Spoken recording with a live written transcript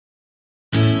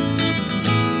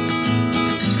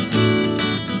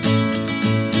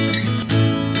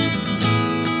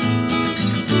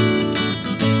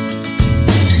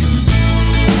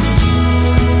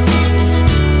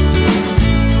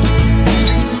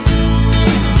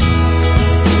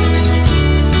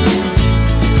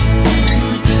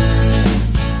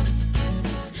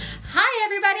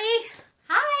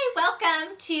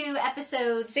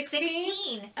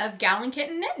16 of Gal and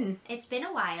Kitten Knittin. It's been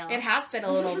a while. It has been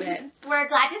a little bit. We're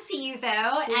glad to see you,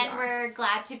 though, we're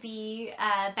glad to be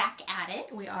back at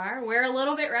it. We are. We're a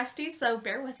little bit rusty, so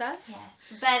bear with us.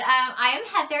 Yes. But I am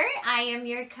Heather. I am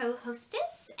your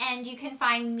co-hostess, and you can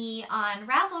find me on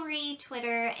Ravelry,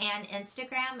 Twitter, and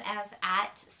Instagram as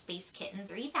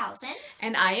 @SpaceKitten3000.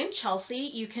 And I am Chelsea.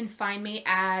 You can find me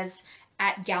as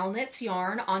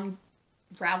 @GalKnitsYarn on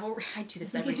Ravelry. I do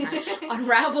this every time. On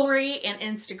Ravelry and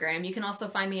Instagram. You can also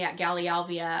find me at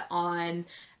Gallialvia on,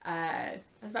 I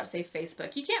was about to say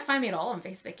Facebook. You can't find me at all on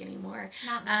Facebook anymore.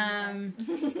 Not me.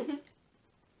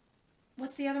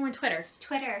 What's the other one? Twitter.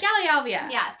 Twitter. Gallialvia.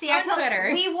 Yeah, see, on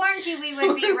Twitter. We warned you we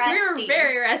would be rusty. We were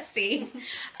very rusty.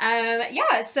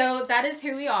 Yeah, so that is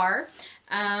who we are.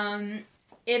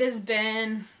 It has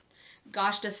been,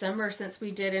 gosh, December since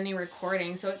we did any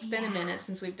recording, so it's been a minute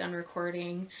since we've done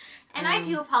recording. And I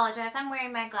do apologize. I'm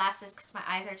wearing my glasses because my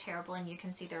eyes are terrible, and you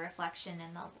can see the reflection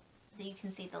and you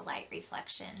can see the light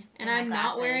reflection. And I'm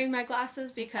not wearing my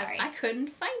glasses because I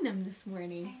couldn't find them this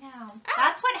morning. I know.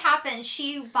 That's what happened.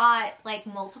 She bought like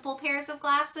multiple pairs of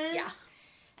glasses. Yeah.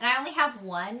 And I only have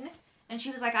one. And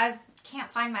she was like, I can't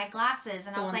find my glasses.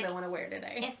 And I was like, I want to wear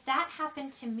today. If that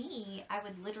happened to me, I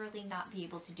would literally not be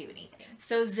able to do anything.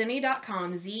 So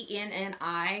Zenni.com,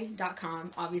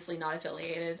 ZNNI.com, obviously not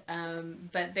affiliated,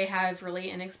 but they have really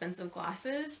inexpensive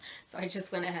glasses. So I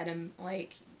just went ahead and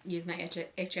like use my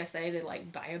HSA to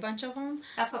like buy a bunch of them.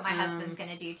 That's what my husband's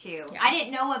gonna do too. Yeah. I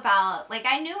didn't know about, like,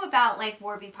 I knew about like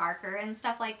Warby Parker and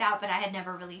stuff like that, but I had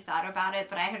never really thought about it.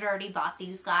 But I had already bought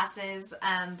these glasses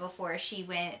before she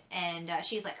went, and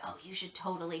she's like, oh, you should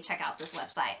totally check out this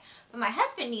website. But my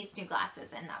husband needs new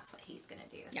glasses, and that's what he's gonna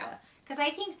do. So. Yeah. Because I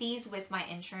think these with my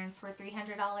insurance were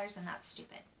 $300, and that's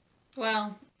stupid.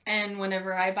 Well, and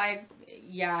whenever I buy,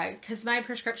 because my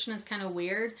prescription is kind of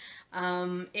weird,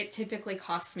 it typically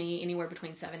costs me anywhere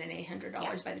between $700 and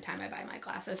 $800 by the time I buy my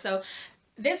glasses. So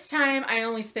this time I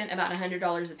only spent about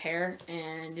 $100 a pair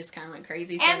and just kind of went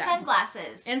crazy. And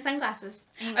sunglasses. And sunglasses.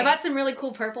 Anyway. I bought some really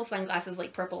cool purple sunglasses,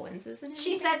 like purple lenses. And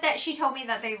she said that, she told me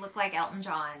that they look like Elton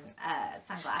John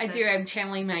sunglasses. I do. I'm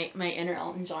channeling my inner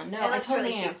Elton John. No, it looks I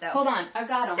totally really cute, though. Hold on. I've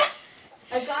got them.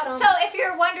 I got them. So if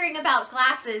you're wondering about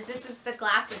glasses, this is the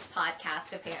glasses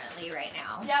podcast apparently right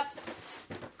now. Yep.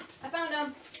 I found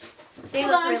them. They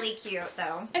look really cute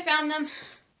though. I found them.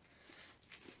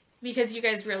 Because you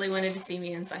guys really wanted to see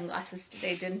me in sunglasses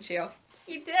today, didn't you?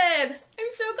 You did.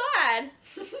 I'm so glad.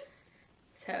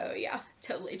 So yeah,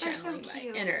 totally channeling my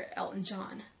inner Elton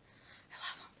John.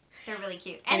 They're really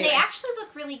cute. And they actually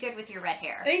look really good with your red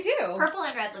hair. They do. Purple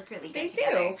and red look really good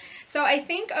together. They do. So I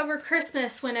think over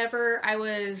Christmas, whenever I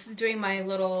was doing my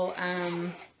little,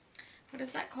 what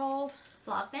is that called?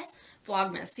 Vlogmas?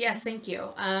 Vlogmas. Yes, thank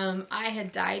you. I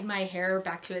had dyed my hair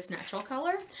back to its natural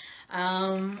color.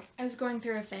 I was going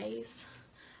through a phase.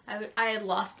 I had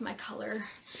lost my color.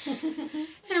 And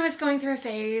I was going through a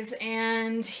phase.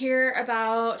 And here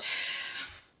about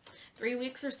 3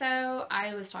 weeks or so,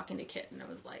 I was talking to Kitten. I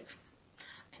was like,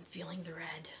 I'm feeling the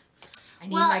red. I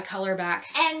need my color back.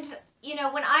 And, you know,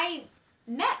 when I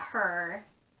met her,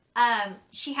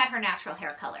 she had her natural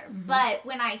hair color. Mm-hmm. But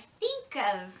when I think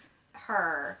of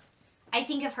her, I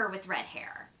think of her with red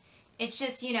hair. It's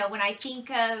just, you know, when I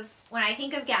think of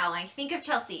Gal, I think of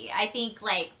Chelsea, I think,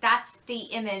 like, that's the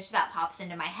image that pops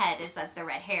into my head is of the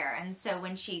red hair. And so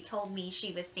when she told me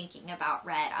she was thinking about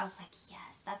red, I was like,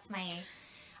 yes, that's my...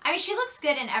 I mean, she looks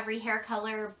good in every hair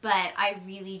color, but I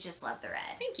really just love the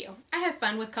red. Thank you. I have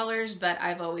fun with colors, but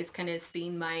I've always kind of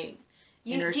seen my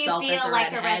inner self as Do you feel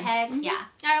like a redhead? Mm-hmm. Yeah.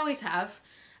 I always have.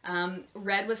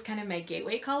 Red was kind of my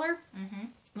gateway color. Mm-hmm.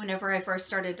 Whenever I first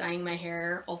started dyeing my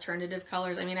hair, alternative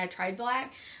colors. I mean, I tried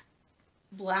black.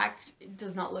 Black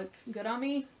does not look good on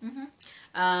me.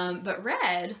 Mm-hmm. But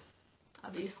red,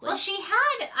 obviously. Well, she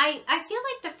had, I feel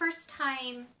like the first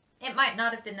time... It might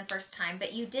not have been the first time,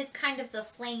 but you did kind of the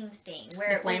flame thing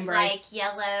where it was like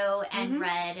yellow and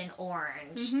red and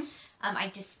orange. Mm-hmm.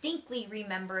 I distinctly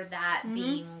remember that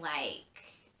being like,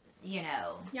 you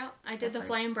know. Yeah, I did the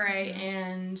flame bray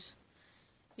and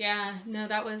yeah, no,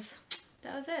 that was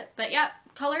it. But yeah,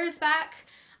 color is back.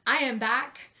 I am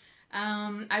back.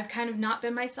 I've kind of not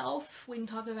been myself. We can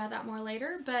talk about that more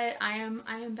later, but I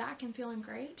am back and feeling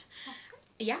great.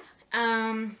 Yeah.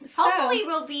 Hopefully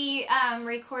we'll be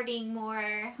recording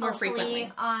more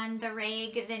frequently on the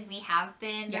rig than we have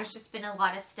been. There's just been a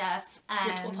lot of stuff.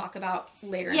 Which we'll talk about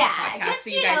later in the podcast, just, so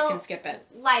you guys can skip it.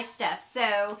 Life stuff.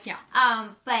 So, yeah.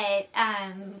 But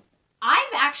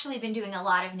I've actually been doing a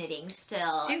lot of knitting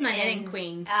still. She's my knitting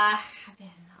queen.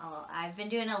 I've been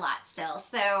doing a lot still.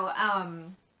 So,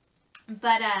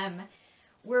 but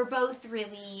we're both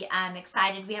really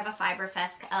excited. We have a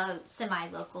Fiberfest, a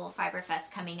semi-local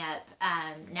Fiberfest coming up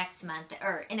next month,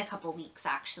 or in a couple weeks,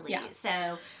 actually. Yeah.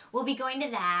 So we'll be going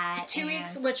to that. 2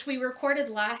 weeks, which we recorded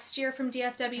last year from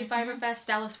DFW Fiberfest,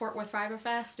 Dallas-Fort Worth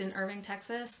Fiberfest in Irving,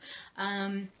 Texas.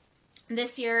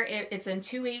 This year, it's in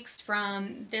 2 weeks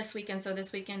from this weekend. So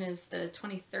this weekend is the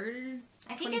 23rd.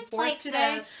 I think it's like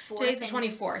today. Today's the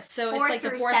 24th. So it's like the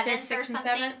 4th, 5th, 6th, and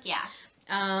 7th. Yeah.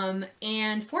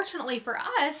 And fortunately for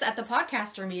us at the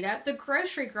podcaster meetup, the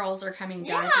Grocery Girls are coming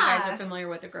down. If you guys are familiar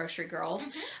with the Grocery Girls,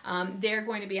 they're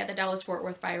going to be at the Dallas-Fort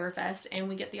Worth Fiberfest, and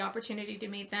we get the opportunity to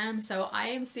meet them. So I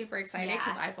am super excited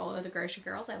because I follow the Grocery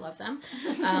Girls. I love them.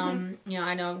 You know,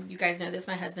 I know you guys know this.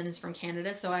 My husband is from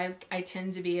Canada, so I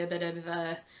tend to be a bit of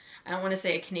a, I don't want to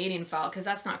say a Canadian fowl because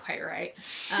that's not quite right.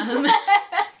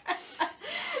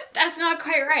 That's not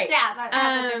quite right. Yeah, that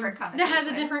has a different connotation. That has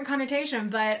a different connotation,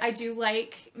 but I do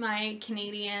like my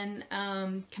Canadian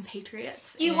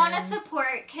compatriots. You want to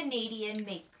support Canadian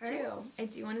makers. I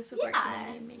do want to support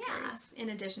Canadian makers in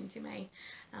addition to my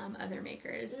other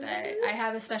makers, but I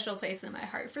have a special place in my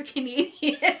heart for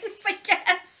Canadians, I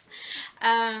guess.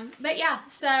 But yeah,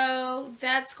 so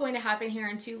that's going to happen here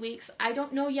in 2 weeks. I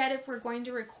don't know yet if we're going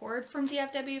to record from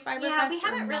DFW Fiberfest. Yeah, we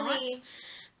haven't really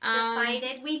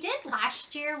decided. We did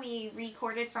last year. We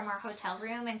recorded from our hotel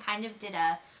room and kind of did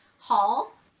a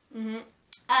haul.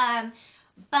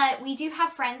 But we do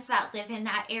have friends that live in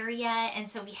that area, and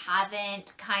so we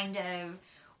haven't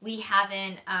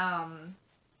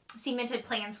cemented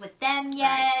plans with them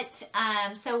yet.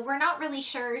 Right. So we're not really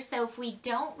sure. So if we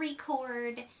don't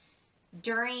record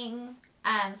during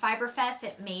Fiberfest,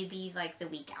 it may be like the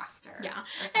week after. Yeah.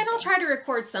 And I'll try to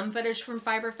record some footage from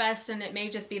Fiberfest, and it may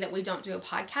just be that we don't do a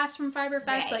podcast from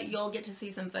Fiberfest, but you'll get to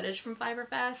see some footage from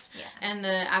Fiberfest. Yeah. And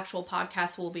the actual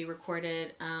podcast will be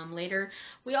recorded later.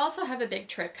 We also have a big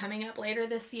trip coming up later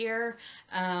this year.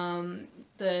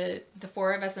 The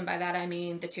four of us, and by that I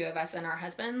mean the two of us and our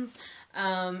husbands.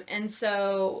 And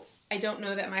so I don't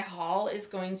know that my haul is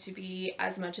going to be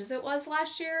as much as it was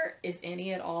last year, if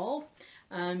any at all.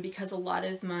 Because a lot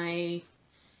of my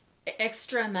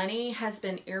extra money has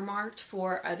been earmarked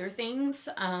for other things.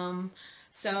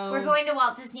 So we're going to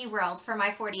Walt Disney World for my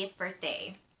 40th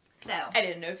birthday. So I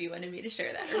didn't know if you wanted me to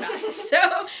share that or not. So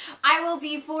I will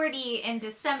be 40 in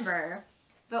December,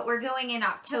 but we're going in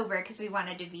October because we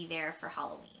wanted to be there for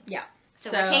Halloween. Yeah.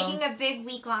 So we're taking a big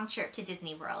week-long trip to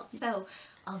Disney World. So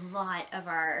a lot of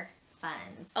our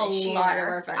funds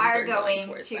are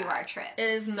going to our trip. It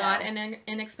is not an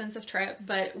inexpensive trip,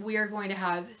 but we are going to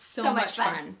have so much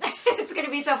fun. It's going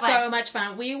to be so fun. So much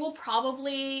fun. We will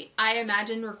probably, I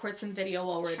imagine, record some video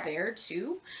while we're there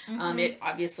too. It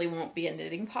obviously won't be a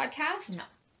knitting podcast. No.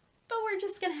 But we're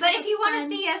just going to have But if you want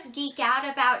to see us geek out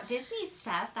about Disney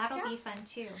stuff, that'll be fun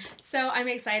too. So I'm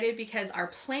excited because our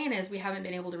plan is, we haven't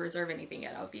been able to reserve anything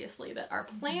yet, obviously, but our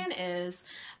plan is,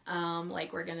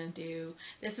 like we're going to do,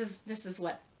 this is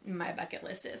what my bucket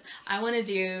list is. I want to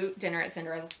do dinner at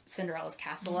Cinderella's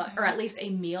Castle, or at least a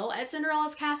meal at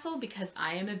Cinderella's Castle, because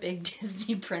I am a big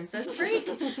Disney princess freak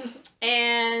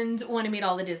and want to meet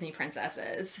all the Disney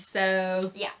princesses. So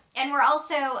yeah, and we're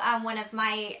also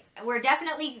we're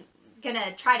definitely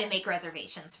gonna try to make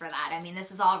reservations for that. I mean,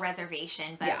 this is all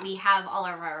reservation, but we have all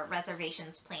of our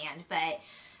reservations planned. But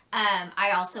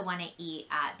I also want to eat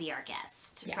at Be Our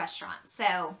Guest restaurant,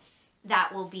 so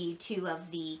that will be two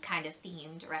of the kind of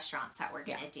themed restaurants that we're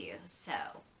gonna do. So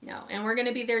and we're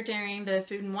gonna be there during the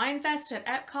Food and Wine Fest at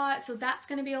Epcot, so that's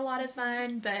gonna be a lot of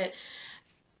fun. But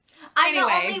I'm the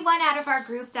only one out of our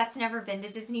group that's never been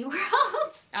to Disney World.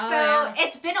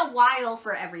 It's been a while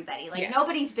for everybody. Like,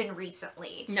 nobody's been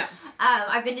recently. No.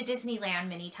 I've been to Disneyland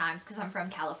many times because I'm from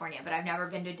California, but I've never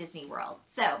been to Disney World.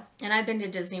 And I've been to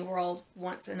Disney World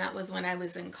once, and that was when I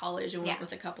was in college and went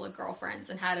with a couple of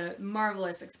girlfriends and had a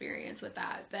marvelous experience with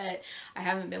that. But I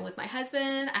haven't been with my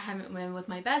husband. I haven't been with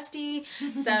my bestie.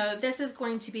 So this is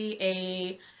going to be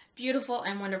a beautiful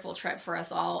and wonderful trip for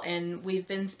us all, and we've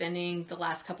been spending the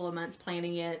last couple of months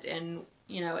planning it, and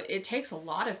you know, it takes a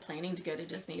lot of planning to go to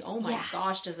Disney. Oh my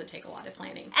gosh, does it take a lot of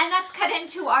planning. And that's cut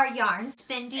into our yarn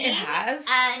spending. It has.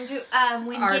 And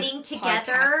when getting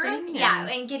together,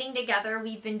 and getting together,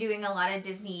 we've been doing a lot of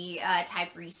Disney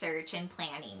type research and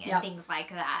planning and things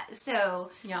like that.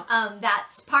 So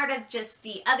that's part of just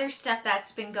the other stuff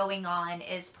that's been going on,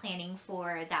 is planning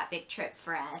for that big trip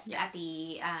for us at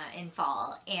the in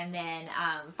fall. And then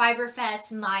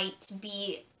Fiberfest might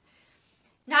be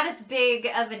not as big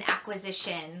of an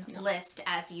acquisition list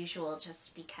as usual,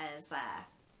 just because,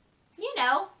 you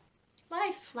know,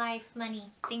 life, money,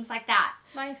 things like that.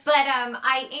 Life. But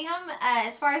I am,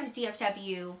 as far as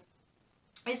DFW,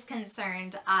 is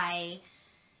concerned, I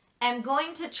am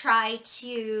going to try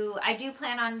to, I do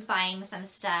plan on buying some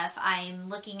stuff. I'm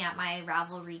looking at my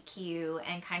Ravelry queue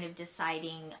and kind of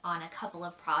deciding on a couple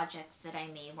of projects that I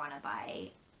may want to buy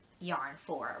yarn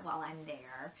for while I'm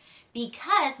there,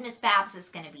 because Miss Babs is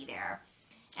going to be there.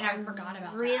 And I forgot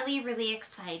about really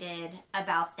excited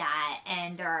about that.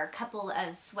 And there are a couple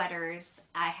of sweaters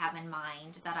I have in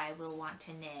mind that I will want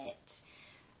to knit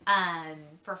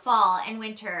for fall and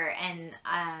winter. And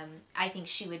I think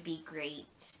she would be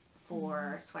great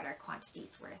for sweater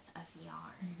quantities worth of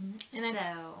yarn. And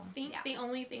I think the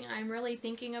only thing I'm really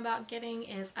thinking about getting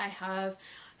is I have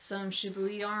some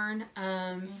Shibui yarn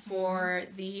for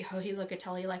the Joji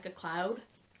Locatelli Like a Cloud.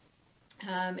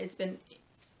 It's been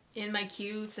in my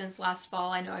queue since last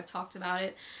fall. I know I've talked about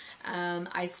it.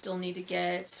 I still need to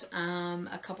get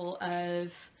a couple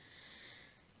of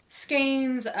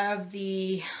skeins of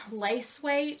the lace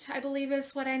weight, I believe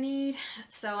is what I need.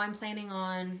 So I'm planning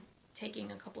on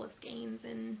taking a couple of skeins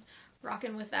and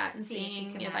rocking with that and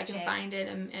seeing if I can find it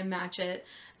and match it.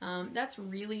 That's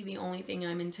really the only thing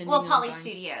I'm intending on Poly buying.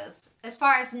 Studios. As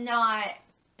far as not...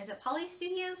 Is it Poly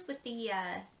Studios with the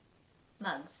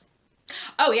mugs?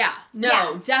 Oh, yeah.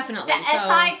 No, definitely.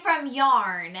 Aside from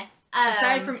yarn...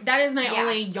 aside from... That is my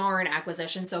only yarn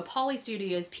acquisition. So Poly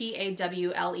Studios, Pawley.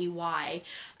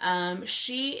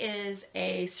 She is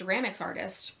a ceramics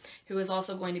artist who is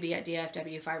also going to be at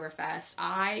DFW Fiber Fest.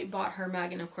 I bought her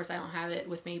mug, and of course I don't have it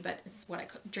with me, but it's what I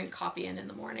drink coffee in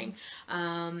the morning.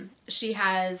 She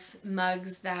has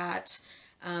mugs that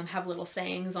have little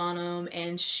sayings on them,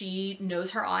 and she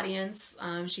knows her audience.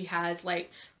 She has like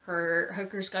her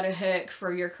hooker's got a hook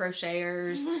for your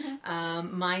crocheters.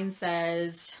 Mine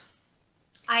says...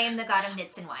 I am the god of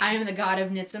knits and wine. I am the god of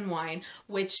knits and wine,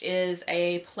 which is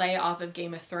a play off of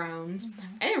Game of Thrones.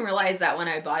 I didn't realize that when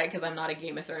I bought it because I'm not a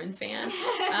Game of Thrones fan.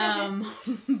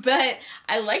 But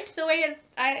I liked the way it...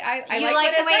 You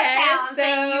liked the way it sounds,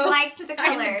 and you liked the color.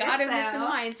 I'm the god of knits and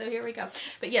wine, so here we go.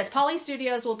 But yes, Poly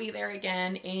Studios will be there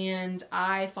again, and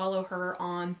I follow her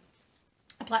on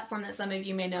a platform that some of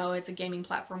you may know. It's a gaming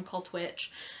platform called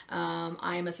Twitch.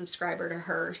 I am a subscriber to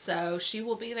her, so she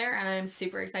will be there, and I'm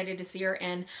super excited to see her,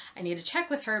 and I need to check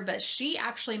with her, but she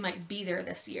actually might be there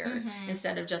this year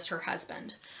instead of just her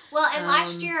husband. Well, and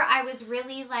last year I was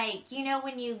really like, you know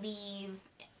when you leave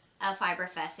a Fiber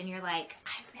Fest and you're like,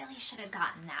 I really should have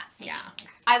gotten that thing. Yeah.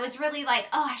 I was really like,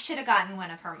 oh, I should have gotten one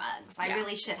of her mugs. I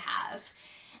really should have.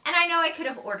 And I know I could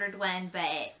have ordered one,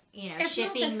 but... You know, it's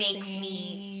shipping makes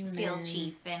me feel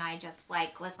cheap, and I just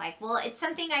was like, well, it's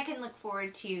something I can look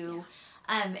forward to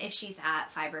if she's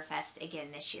at Fiber Fest again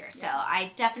this year. So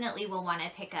I definitely will want to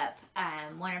pick up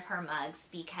one of her mugs,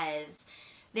 because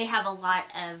they have a lot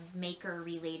of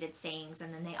maker-related sayings,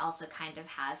 and then they also kind of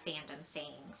have fandom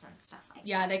sayings and stuff like that.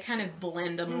 Yeah, they kind of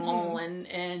blend them all, and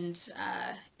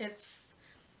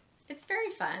it's very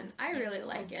fun. I really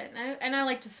like it. And I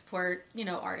like to support, you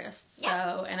know, artists.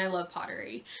 So, and I love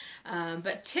pottery.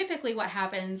 But typically what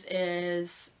happens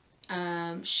is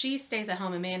she stays at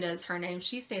home. Amanda is her name.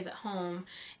 She stays at home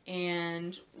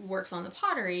and works on the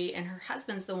pottery, and her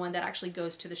husband's the one that actually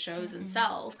goes to the shows and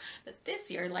sells. But this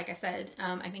year, like I said,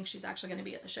 I think she's actually going to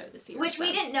be at the show this year. Which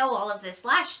we didn't know all of this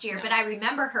last year, but I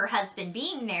remember her husband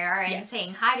being there and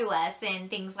saying hi to us and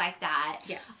things like that.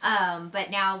 Yes. But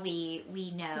now we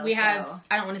know. We have,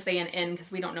 I don't want to say an in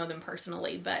because we don't know them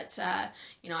personally, but,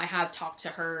 you know, I have talked to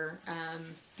her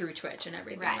through Twitch and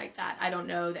everything like that. I don't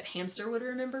know that Hamster would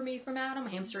remember me from Adam.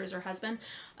 Hamster is her husband.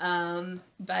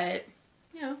 But...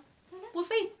 You know, we'll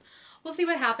see. We'll see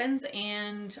what happens,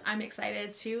 and I'm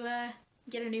excited to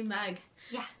get a new mug.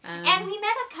 Yeah. And we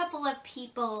met a couple of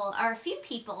people, or a few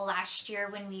people last year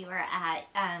when we were at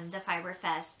the Fiber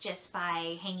Fest, just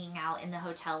by hanging out in the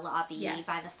hotel lobby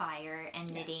by the fire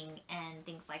and knitting and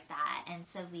things like that. And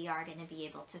so we are going to be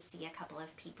able to see a couple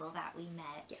of people that we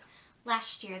met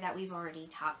last year that we've already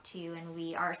talked to, and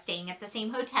we are staying at the same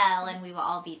hotel, and we will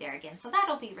all be there again. So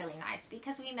that'll be really nice,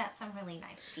 because we met some really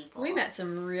nice people. We met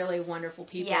some really wonderful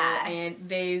people, and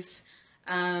they've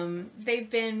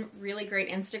been really great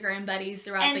Instagram buddies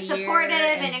throughout the year. And supportive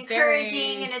and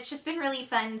encouraging, and it's just been really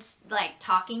fun, like,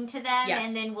 talking to them,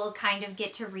 and then we'll kind of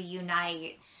get to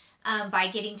reunite by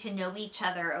getting to know each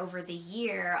other over the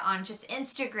year on just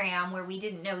Instagram, where we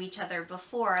didn't know each other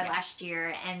before last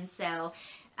year. And so...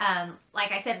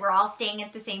 like I said, we're all staying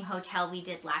at the same hotel we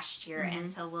did last year, and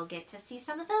so we'll get to see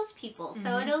some of those people.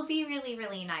 So it'll be really,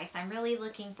 really nice. I'm really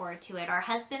looking forward to it. Our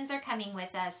husbands are coming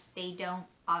with us. They don't,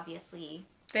 obviously,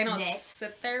 knit.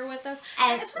 Sit there with us.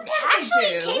 And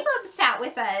actually, Caleb sat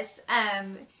with us.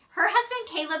 Her husband,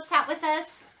 Caleb, sat with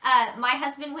us. My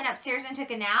husband went upstairs and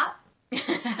took a nap.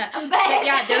 But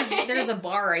yeah, there's a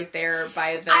bar right there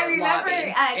by the I remember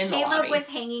lobby, Caleb was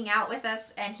hanging out with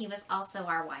us, and he was also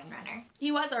our wine runner.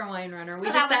 He was our wine runner. We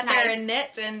So just that sat was there nice. and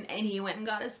knit, and he went and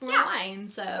got us more wine.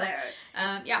 So,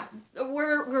 yeah,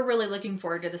 we're really looking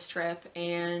forward to this trip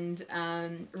and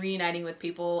reuniting with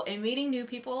people and meeting new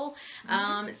people.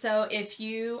 So if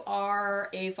you are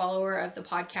a follower of the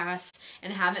podcast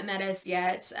and haven't met us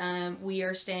yet, we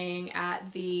are staying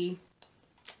at the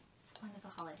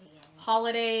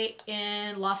Holiday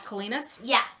Inn Las Colinas.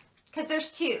 Yeah, because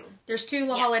there's two. There's two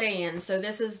Holiday Inns, so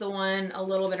this is the one a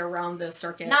little bit around the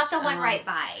circuit. Not the one right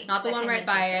by. Not the one right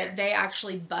by it. They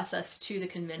actually bus us to the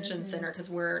convention center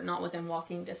because we're not within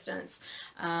walking distance.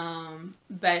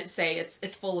 But say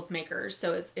it's full of makers,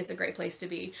 so it's a great place to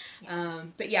be.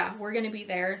 But yeah, we're going to be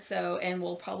there. So, and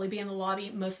we'll probably be in the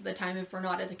lobby most of the time if we're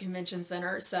not at the convention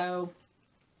center. So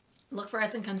look for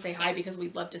us and come say hi because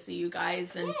we'd love to see you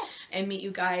guys and meet you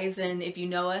guys. And if you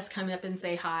know us, come up and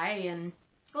say hi. And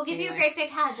we'll give you a great big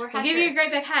hug. We'll give you a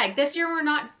great big hug. This year we're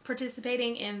not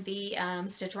participating in the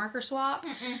stitch marker swap.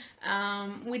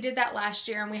 We did that last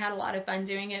year and we had a lot of fun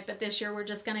doing it. But this year we're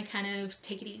just going to kind of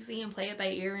take it easy and play it by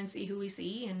ear and see who we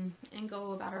see and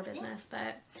go about our business.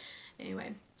 But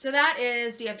anyway, so that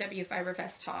is DFW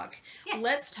Fiberfest talk. Yes.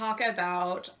 Let's talk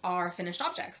about our finished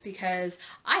objects because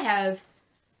I have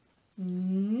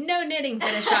no knitting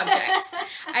finished objects.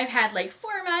 I've had like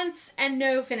 4 months and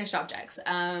no finished objects.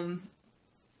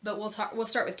 But we'll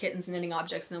start with Kitten's knitting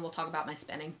objects and then we'll talk about my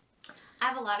spinning. I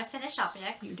have a lot of finished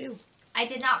objects. You do. I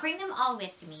did not bring them all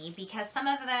with me because some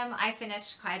of them I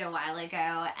finished quite a while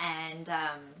ago and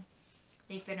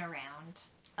they've been around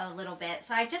a little bit.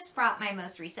 So I just brought my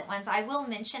most recent ones. I will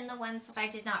mention the ones that I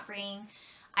did not bring.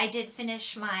 I did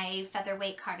finish my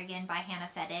Featherweight cardigan by Hannah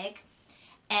Fettig.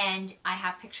 And I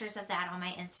have pictures of that on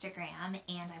my Instagram,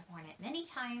 and I've worn it many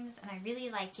times, and I really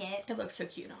like it. It looks so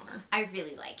cute on her. I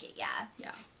really like it, yeah.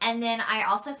 Yeah. And then I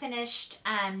also finished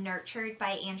Nurtured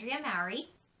by Andrea Mowry.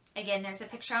 Again, there's a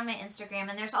picture on my Instagram,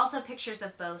 and there's also pictures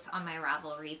of both on my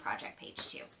Ravelry project page,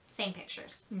 too. Same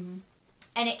pictures. And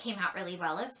it came out really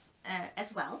well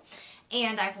as well.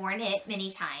 And I've worn it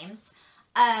many times.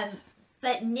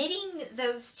 But knitting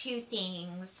those two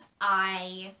things,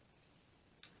 I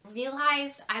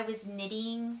realized I was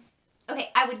knitting,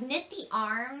 I would knit the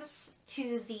arms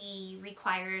to the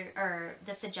required or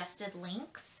the suggested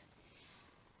length.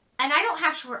 And I don't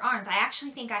have short arms. I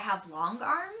actually think I have long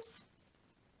arms.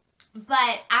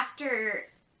 But after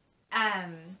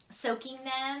soaking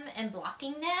them and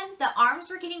blocking them, the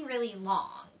arms were getting really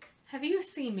long. Have you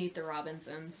seen Meet the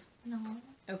Robinsons? No.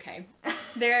 Okay.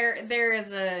 There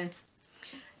is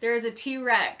a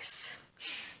T-Rex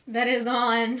that is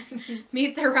on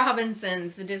Meet the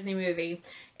Robinsons, the Disney movie.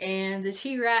 And the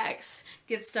T-Rex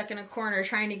gets stuck in a corner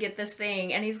trying to get this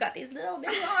thing, and he's got these little big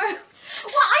arms.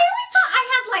 Well, I always thought I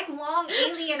had, like, long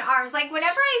alien arms. Like,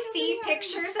 whenever I see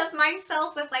pictures of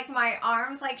myself with, like, my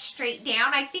arms, like, straight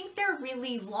down, I think they're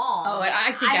really long. Oh,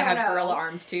 I think I have gorilla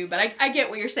arms, too. But I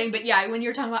get what you're saying. But, yeah, when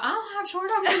you're talking about, I don't have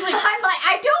short arms, I'm like,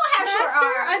 I don't have short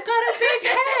arms. I've got a big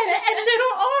head and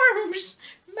little arms.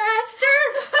 Master!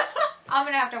 I'm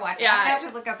gonna have to watch it. Yeah. I'm gonna have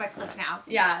to look up a clip now.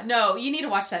 Yeah, no, you need to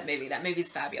watch that movie. That movie's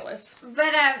fabulous.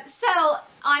 But, so,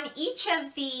 on each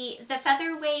of the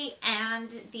Featherweight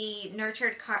and the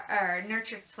Nurtured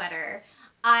sweater,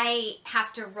 I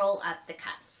have to roll up the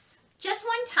cuffs. Just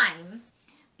one time,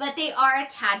 but they are a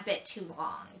tad bit too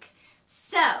long.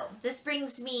 So, this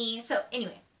brings me,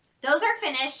 anyway, those are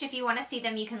finished. If you want to see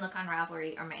them, you can look on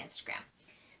Ravelry or my Instagram.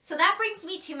 So that brings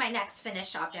me to my next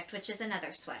finished object, which is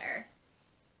another sweater.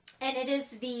 And it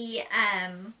is the,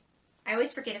 I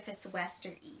always forget if it's West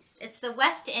or East. It's the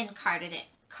West End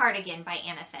cardigan by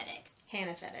Hannah Fettig.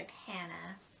 Hannah Fettig.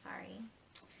 Hannah, sorry.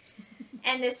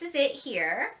 And this is it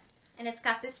here. And it's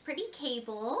got this pretty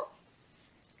cable.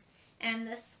 And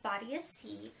this body is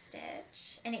seed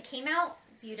stitch. And it came out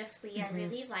beautifully. I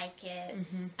really like it.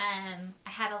 I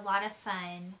had a lot of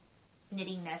fun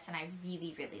knitting this, and I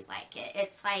really, really like it.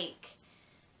 It's like,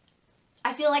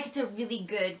 I feel like it's a really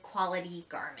good quality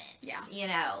garment. Yeah. You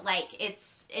know, like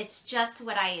it's just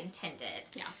what I intended.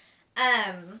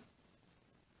 Yeah.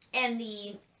 And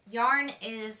the yarn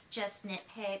is just Knit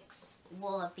Picks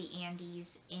Wool of the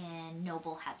Andes in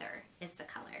Noble Heather is the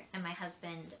color. And my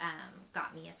husband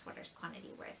got me a sweater's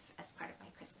quantity worth as part of my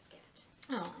Christmas gift.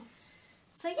 Oh.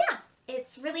 So yeah,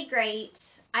 it's really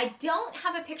great. I don't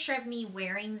have a picture of me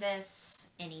wearing this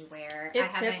anywhere. It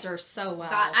fits her so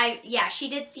well. Yeah, she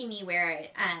did see me wear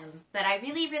it, but I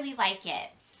really, really like it.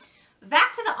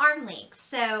 Back to the arm length.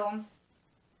 So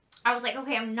I was like,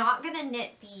 okay, I'm not going to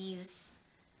knit these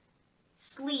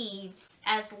sleeves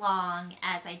as long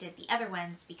as I did the other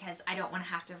ones because I don't want to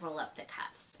have to roll up the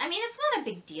cuffs. I mean, it's not a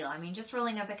big deal. I mean, just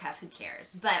rolling up a cuff, who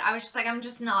cares? But I was just like, I'm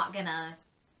just not gonna,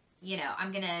 you know,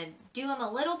 I'm gonna do them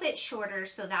a little bit shorter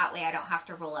so that way I don't have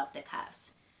to roll up the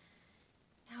cuffs.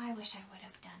 Now I wish I would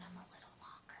have done them a little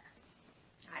longer.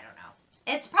 I don't know.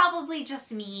 It's probably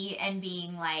just me and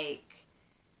being like,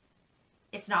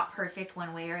 it's not perfect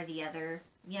one way or the other,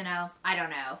 you know? I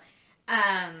don't know.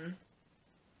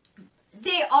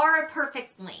 They are a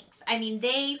perfect length. I mean,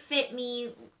 they fit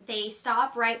me. They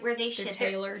stop right where they should.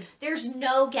 They're tailored. There's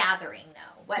no gathering,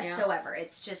 though, whatsoever. Yeah.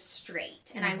 It's just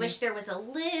straight. And I wish there was a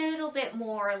little bit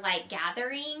more, like,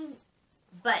 gathering,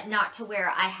 but not to where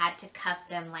I had to cuff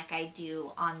them like I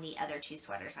do on the other two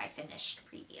sweaters I finished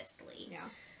previously. Yeah.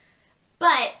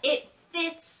 But it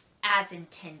fits as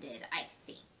intended, I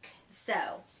think. So,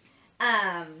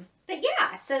 but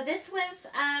yeah, so this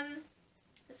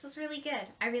was really good.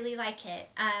 I really like it.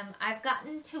 I've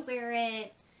gotten to wear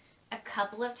it a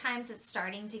couple of times. It's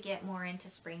starting to get more into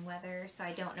spring weather, so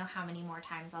I don't know how many more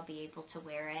times I'll be able to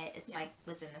wear it. It's like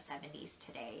was in the 70s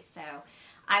today, so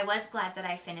I was glad that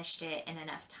I finished it in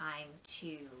enough time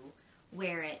to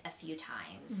wear it a few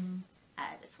times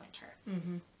this winter.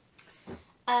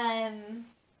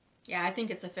 Yeah, I think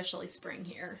it's officially spring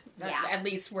here. At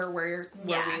least where we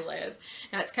live.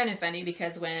 Now, it's kind of funny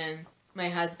because when my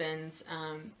husband's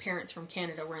parents from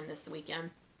Canada were in this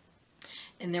weekend,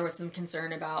 and there was some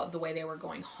concern about the way they were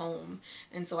going home.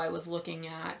 And so I was looking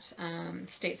at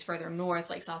states further north,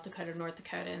 like South Dakota, North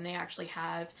Dakota, and they actually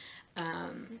have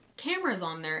cameras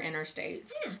on their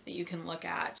interstates that you can look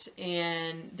at.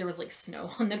 And there was like snow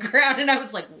on the ground, and I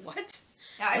was like, what?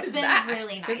 Yeah, it's been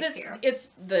really nice here.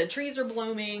 The trees are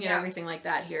blooming and everything like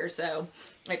that here, so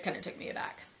it kind of took me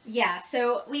aback. Yeah,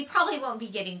 so we probably won't be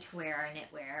getting to wear our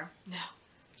knitwear. No.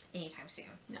 Anytime soon.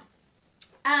 No.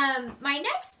 My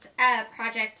next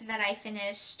project that I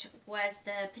finished was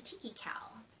the Patiki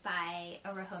Cowl by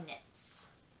Oroho Knits.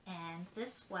 And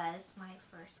this was my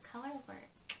first color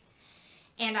work.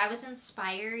 And I was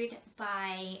inspired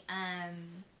by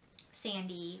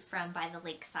Sandy from By the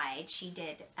Lakeside. She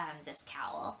did this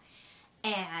cowl.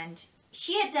 And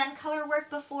she had done color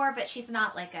work before, but she's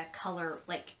not like a color,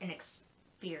 like an experience.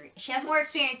 She has more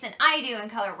experience than I do in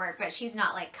color work, but she's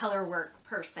not like color work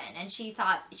person. And she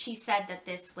said that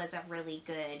this was a really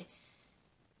good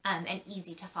and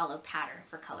easy to follow pattern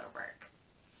for color work.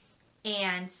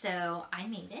 And so I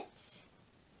made it.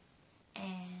 And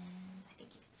I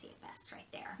think you can see it best right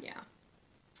there. Yeah.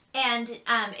 And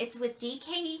it's with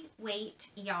DK weight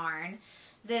yarn.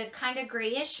 The kind of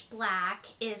grayish black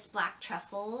is black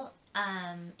truffle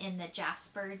in the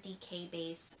Jasper DK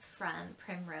base from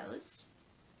Primrose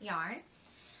yarn.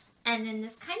 And then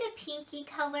this kind of pinky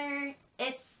color,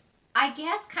 it's, I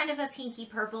guess, kind of a pinky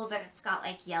purple, but it's got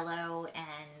like yellow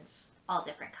and all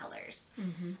different colors.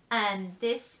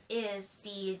 This is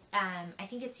the, I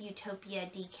think it's Utopia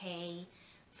DK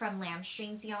from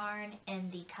Lambstrings yarn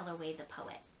in the colorway The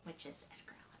Poet, which is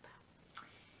Edgar Allan Poe.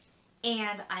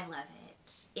 And I love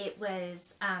it. It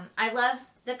was, I love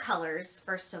the colors,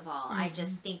 first of all. I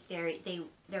just think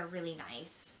they're really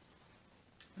nice.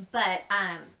 But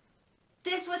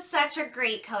this was such a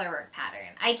great color work pattern.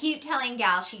 I keep telling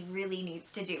Gal she really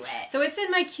needs to do it. So it's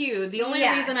in my queue. The only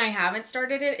reason I haven't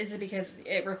started it is because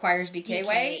it requires DK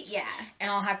weight. Yeah. And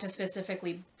I'll have to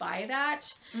specifically buy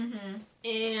that.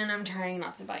 And I'm trying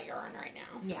not to buy yarn right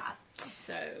now. Yeah.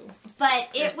 So. But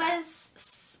it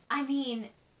was, I mean,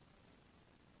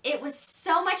 it was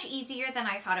so much easier than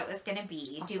I thought it was going to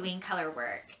be doing color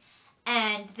work.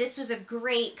 And this was a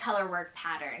great color work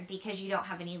pattern because you don't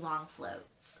have any long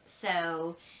floats.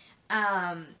 So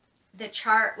the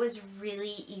chart was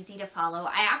really easy to follow.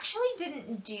 I actually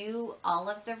didn't do all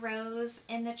of the rows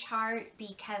in the chart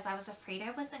because I was afraid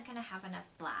I wasn't going to have enough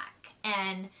black.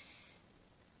 And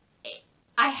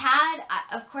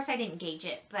of course I didn't gauge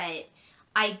it, but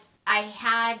I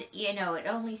had, you know, it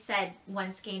only said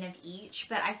one skein of each,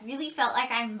 but I really felt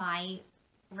like I might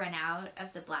run out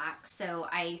of the black, so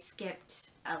I skipped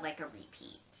like a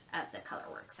repeat of the color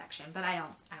work section, but I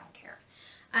don't care.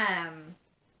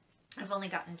 I've only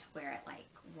gotten to wear it like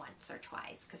once or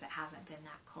twice because it hasn't been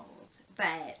that cold,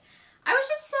 but I was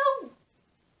just so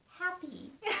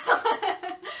happy.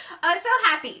 I was so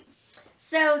happy.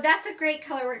 So that's a great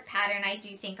color work pattern. I do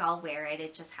think I'll wear it.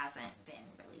 It just hasn't been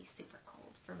really super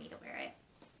cold for me to wear it.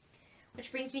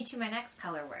 Which brings me to my next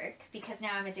color work, because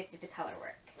now I'm addicted to color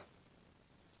work.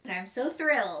 And I'm so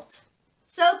thrilled,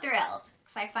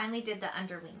 because I finally did the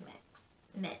Underwing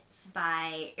mitts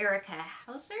by Erica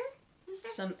Heusser.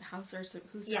 Some Heusser,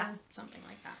 something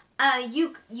like that.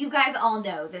 You guys all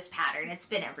know this pattern. It's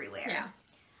been everywhere. Yeah.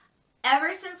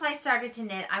 Ever since I started to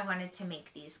knit, I wanted to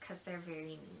make these because they're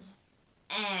very me.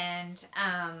 And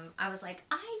I was like,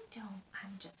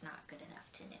 I'm just not good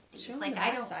enough to knit these. Show like the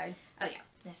I don't. side. Oh yeah,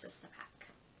 this is the back.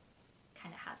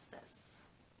 Kind of has this.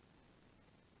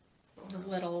 The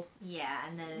little. Yeah,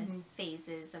 and the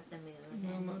phases of the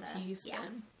moon. And motif. Yeah.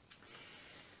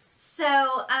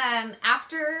 So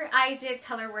after I did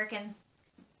color work and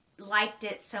liked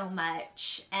it so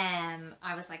much,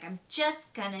 I was like, I'm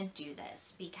just gonna do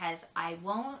this because I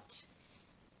won't.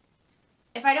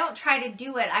 If I don't try to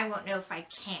do it, I won't know if I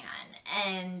can.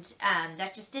 And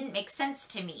that just didn't make sense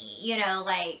to me. You know,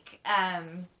 like,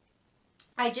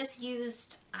 I just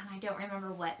used, and I don't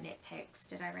remember what knit picks.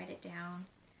 Did I write it down?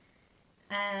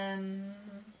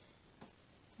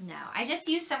 No, I just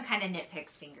used some kind of knit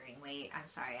picks fingering weight. I'm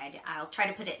sorry. I'll try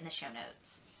to put it in the show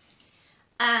notes.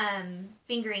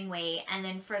 Fingering weight. And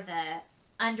then for the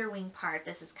underwing part,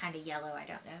 this is kind of yellow. I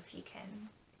don't know if you can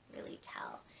really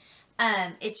tell.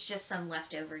 It's just some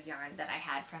leftover yarn that I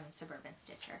had from Suburban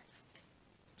Stitcher.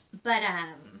 But,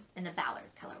 in the Ballard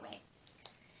colorway.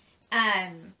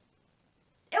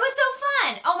 It was so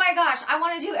fun. Oh my gosh. I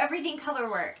want to do everything color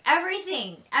work.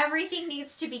 Everything. Everything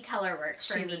needs to be color work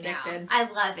for me addicted. now. I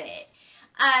love it.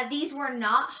 These were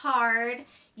not hard.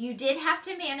 You did have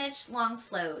to manage long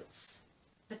floats,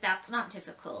 but that's not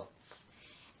difficult.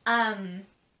 They're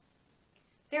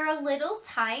a little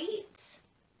tight.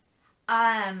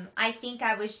 I think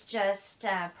I was just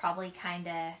probably kind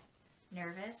of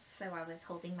nervous, so I was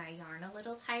holding my yarn a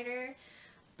little tighter.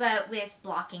 But with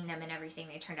blocking them and everything,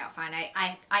 they turned out fine.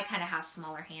 I kind of have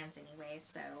smaller hands anyway,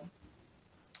 so.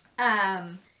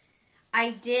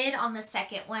 I did on the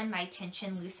second one, my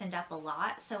tension loosened up a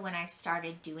lot. So when I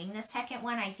started doing the second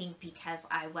one, I think because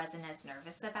I wasn't as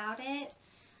nervous about it,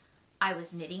 I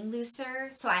was knitting looser.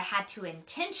 So I had to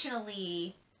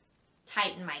intentionally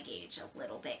tighten my gauge a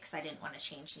little bit because I didn't want to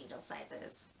change needle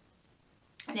sizes.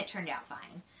 And it turned out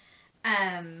fine.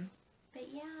 But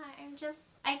yeah,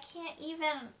 I can't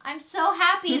even, I'm so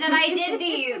happy that I did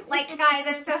these. Like, guys,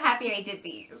 I'm so happy I did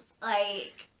these.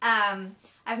 Like,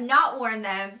 I've not worn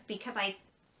them because I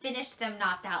finished them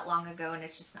not that long ago and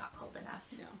it's just not cold enough.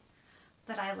 No.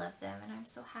 But I love them and I'm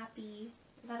so happy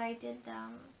that I did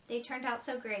them. They turned out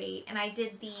so great. And I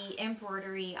did the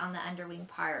embroidery on the underwing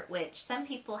part, which some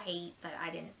people hate, but I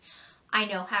didn't. I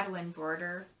know how to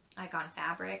embroider, like on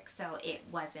fabric, so it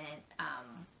wasn't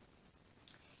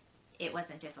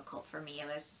difficult for me. It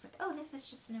was just like, oh, this is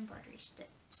just an embroidery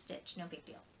stitch, no big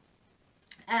deal.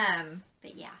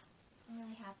 But yeah, I'm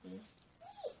really happy.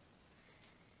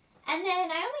 And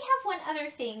then I only have one other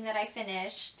thing that I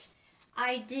finished.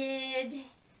 I did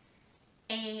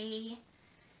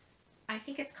I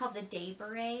think it's called the Day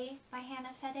Beret by Hannah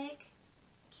Fettig.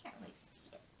 Can't really see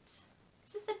it. It's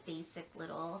just a basic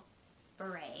little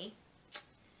beret.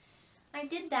 I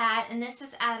did that, and this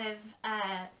is out of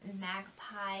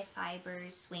Magpie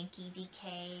Fibers Swanky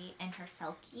DK and her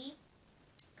Selkie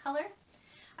color.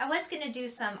 I was going to do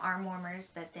some arm warmers,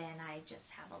 but then I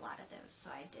just have a lot of those, so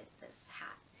I did this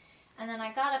hat. And then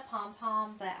I got a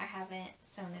pom-pom, but I haven't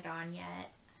sewn it on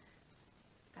yet.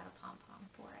 Got a pom-pom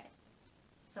for it.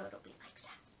 So it'll be like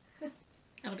that.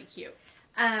 That'll be cute.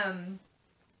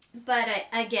 But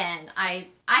again, I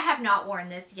have not worn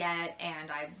this yet, and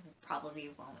I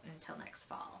probably won't until next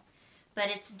fall. But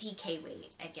it's DK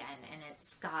weight again, and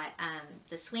it's got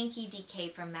the Swanky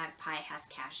DK from Magpie has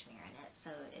cashmere in it, so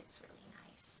it's really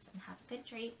nice and has a good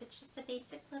drape. It's just a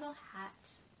basic little hat.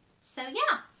 So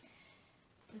yeah,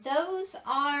 those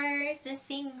are the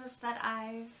things that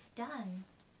I've done.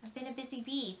 I've been a busy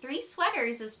bee. 3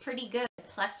 sweaters is pretty good,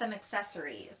 plus some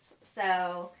accessories.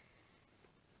 So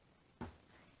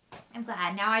I'm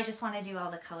glad. Now I just want to do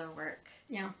all the color work.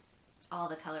 Yeah. All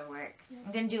the color work. Yeah.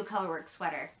 I'm going to do a color work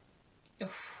sweater.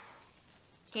 Oof.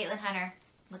 Caitlin Hunter,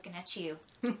 looking at you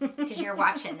because you're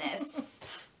watching this.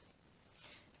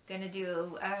 Going to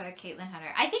do Caitlin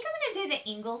Hunter. I think I'm going to do the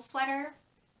Ingle sweater.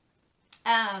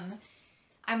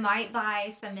 I might buy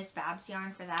some Miss Babs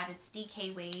yarn for that. It's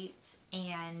DK weight,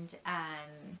 and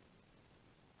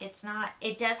it's not,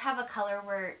 it does have a color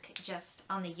work just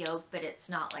on the yoke, but it's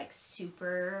not like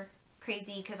super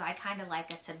crazy because I kind of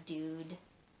like a subdued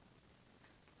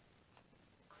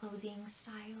clothing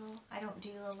style. I don't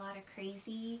do a lot of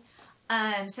crazy.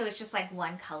 So it's just like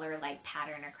one color like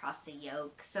pattern across the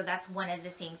yoke. So that's one of the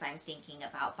things I'm thinking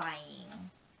about buying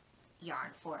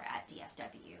yarn for at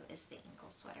DFW is the Ingle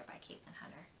sweater by Caitlin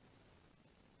Hunter.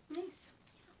 Nice.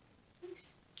 Yeah.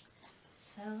 Nice.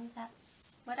 So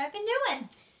that's what I've been doing.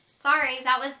 Sorry,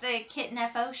 that was the Kitten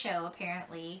FO show,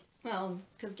 apparently. Well,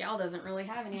 because Gal doesn't really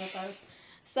have any of those.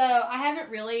 So, I haven't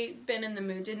really been in the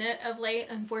mood to knit of late,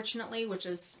 unfortunately, which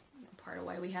is part of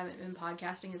why we haven't been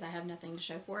podcasting, is I have nothing to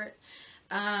show for it.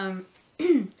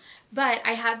 But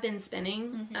I have been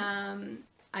spinning.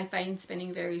 I find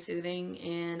spinning very soothing,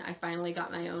 and I finally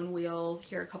got my own wheel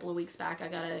here a couple of weeks back. I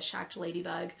got a Shacked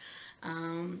Ladybug,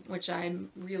 which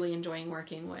I'm really enjoying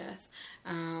working with.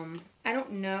 I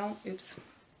don't know, oops,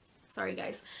 sorry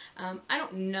guys. I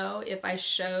don't know if I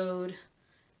showed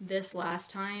this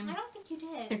last time. I don't think you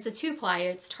did. It's a 2-ply,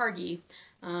 it's Targi.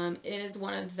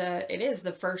 It is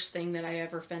the first thing that I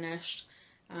ever finished,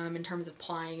 in terms of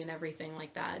plying and everything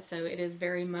like that. So it is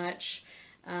very much,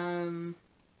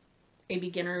 a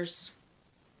beginner's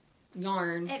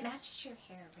yarn. It matches your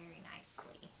hair very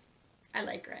nicely. I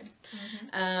like red.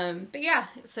 But yeah,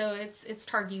 so it's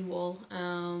Targi wool.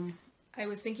 I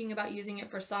was thinking about using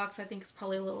it for socks. I think it's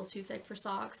probably a little too thick for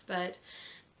socks, but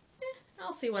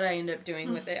I'll see what I end up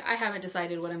doing with it. I haven't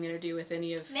decided what I'm going to do with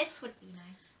any of... Mitts would be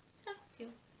nice, too.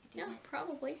 Yeah,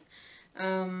 probably.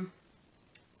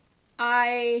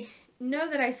 I know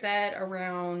that I said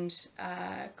around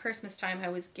Christmas time I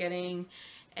was getting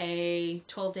a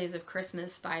 12 Days of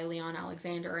Christmas by Leon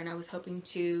Alexander, and I was hoping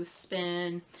to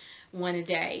spin one a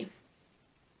day.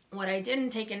 What I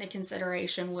didn't take into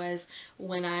consideration was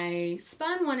when I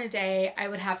spun one a day, I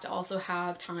would have to also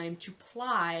have time to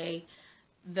ply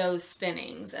those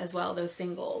spinnings as well, those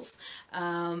singles.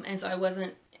 And so I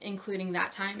wasn't including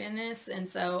that time in this, and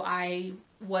so I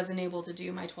wasn't able to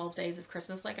do my 12 Days of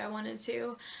Christmas like I wanted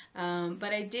to.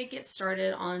 But I did get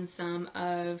started on some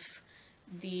of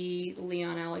the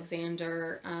Leon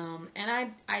Alexander,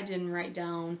 and I didn't write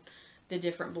down the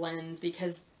different blends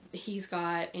because he's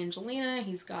got Angelina,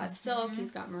 he's got silk, he's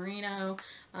got merino.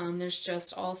 There's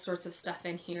just all sorts of stuff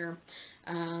in here.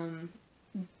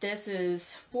 This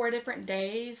is 4 different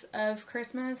days of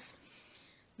Christmas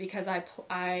because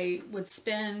I would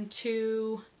spin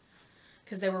 2,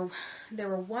 because there were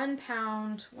 1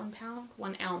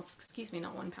 ounce, excuse me,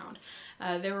 not 1 pound.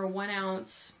 There were 1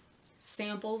 ounce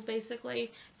samples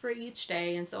basically for each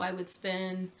day, and so I would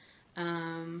spin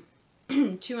 2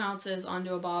 ounces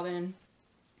onto a bobbin,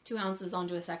 2 ounces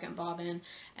onto a second bobbin,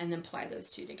 and then ply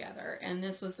those 2 together. And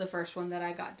this was the first one that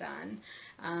I got done.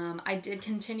 I did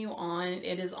continue on.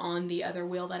 It is on the other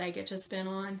wheel that I get to spin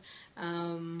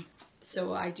on.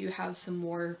 So I do have some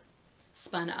more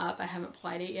spun up. I haven't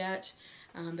plied it yet.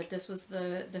 But this was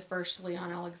the first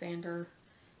Leon Alexander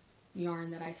yarn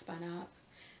that I spun up.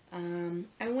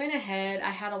 I went ahead, I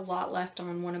had a lot left on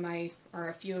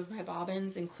a few of my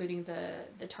bobbins, including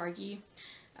the Targi.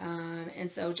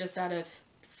 And so just out of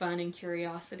fun and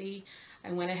curiosity,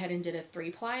 I went ahead and did a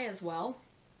 3-ply as well.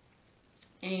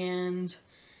 And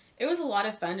it was a lot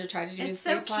of fun to try to do It's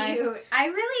the 3-ply. so cute. I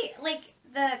really, like,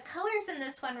 the colors in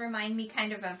this one remind me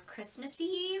kind of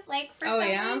Christmassy, like, for some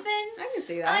reason. I can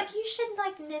see that. Like, you should,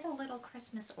 like, knit a little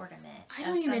Christmas ornament. I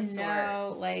don't even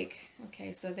know, like,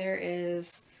 okay, so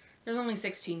there's only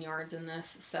 16 yards in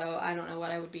this, so I don't know what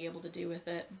I would be able to do with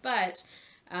it. But,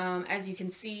 as you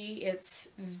can see, it's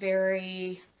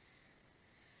very,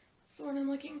 what's the word I'm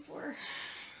looking for?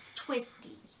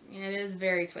 Twisty. It is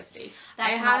very twisty.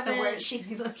 That's not the word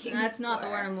she's looking for. That's not the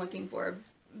word I'm looking for,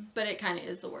 but it kind of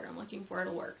is the word I'm looking for.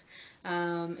 It'll work.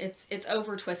 It's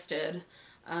over twisted.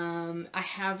 I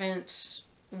haven't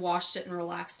washed it and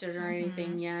relaxed it or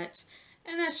anything yet.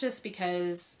 And that's just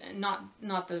because, not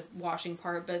the washing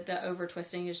part, but the over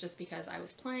twisting is just because I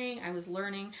was playing, I was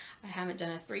learning. I haven't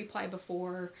done a 3-ply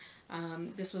before.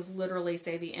 This was literally,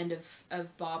 say, the end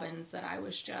of bobbins that I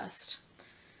was just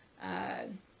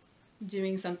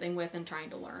doing something with and trying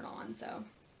to learn on. So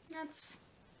that's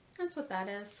what that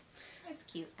is. It's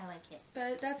cute. I like it.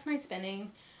 But that's my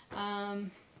spinning.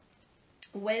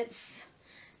 Whips.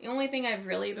 The only thing I've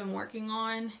really been working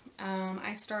on,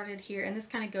 I started here, and this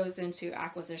kind of goes into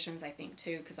acquisitions, I think,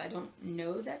 too, because I don't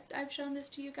know that I've shown this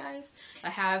to you guys. I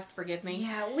have, forgive me.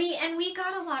 Yeah, we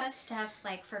got a lot of stuff,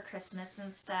 like, for Christmas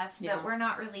and stuff, but we're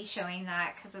not really showing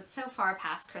that because it's so far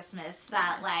past Christmas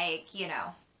that, like, you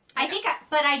know. I think,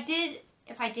 but I did,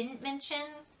 if I didn't mention,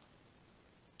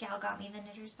 Gal got me the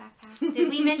knitter's backpack. Did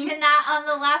we mention that on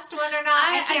the last one or not?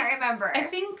 I can't remember. I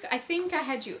think I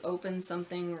had you open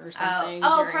something or something.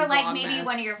 Oh, for like Vlogmas. maybe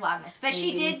one of your Vlogmas. But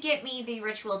she did get me the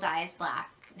Ritual Dyes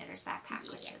Black knitter's backpack,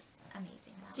 which is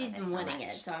amazing. She's been wanting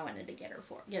it, so I wanted to get it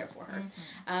for her.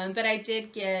 But I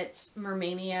did get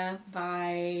Mermania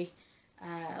by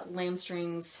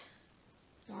Lamstrings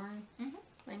Yarn.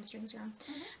 Lamstrings Yarn.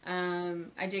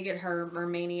 I did get her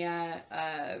Mermania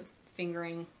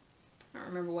fingering. I don't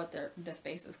remember what this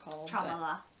base is called.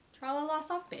 Tra-la-la. Tra-la-la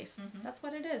sock base. That's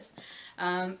what it is.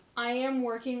 I am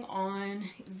working on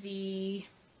the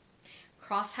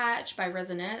Crosshatch by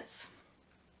Rizza Knits.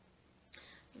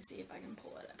 Let me see if I can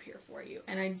pull it up here for you.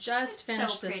 And I just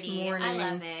finished this morning.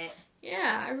 I love it.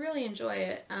 Yeah, I really enjoy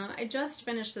it. I just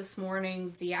finished this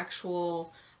morning the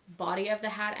actual body of the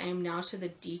hat. I am now to the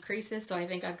decreases, so I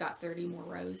think I've got 30 more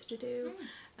rows to do.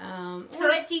 So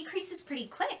it decreases pretty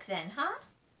quick then, huh?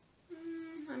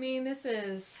 I mean, this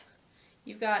is,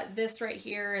 you've got this right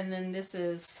here, and then this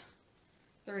is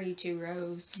 32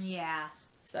 rows. Yeah.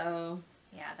 So.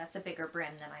 Yeah, that's a bigger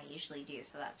brim than I usually do,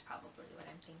 so that's probably what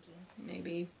I'm thinking.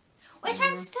 Maybe. Which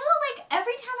I'm still, like,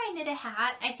 every time I knit a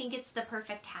hat, I think it's the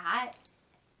perfect hat,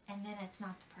 and then it's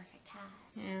not the perfect hat.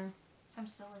 Yeah. So I'm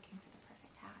still looking for the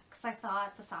perfect hat. Because I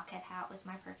thought the sockhead hat was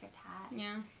my perfect hat.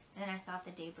 Yeah. And then I thought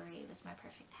the day beret was my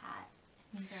perfect hat.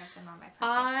 Neither of them are my perfect hat.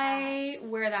 I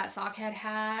wear that sockhead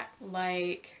hat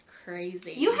like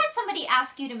crazy. You had somebody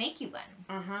ask you to make you one.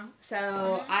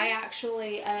 So I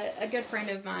actually, a good friend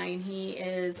of mine, he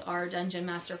is our dungeon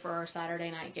master for our Saturday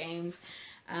night games.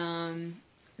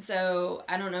 So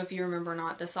I don't know if you remember or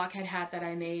not, the sockhead hat that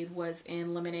I made was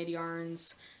in Lemonade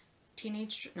Yarns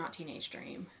not Teenage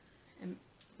Dream.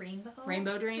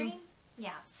 Rainbow Dream?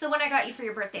 Yeah. So when I got you for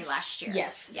your birthday last year.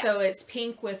 Yes. Yeah. So it's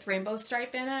pink with rainbow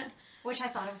stripe in it. Which I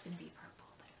thought it was going to be purple,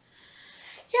 but it was...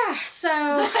 Yeah,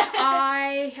 so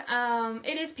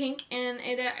it is pink, and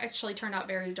it actually turned out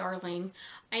very darling.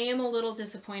 I am a little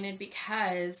disappointed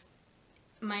because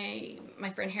my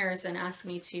friend Harrison asked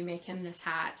me to make him this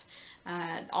hat.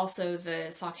 Also the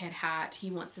sockhead hat, he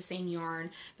wants the same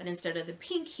yarn, but instead of the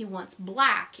pink, he wants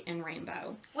black and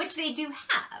rainbow. Which they do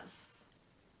have,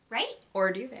 right?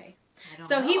 Or do they? I don't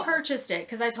so know. He purchased it,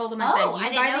 because I told him, I said, you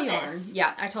buy the yarn. This.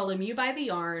 Yeah, I told him, you buy the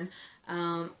yarn,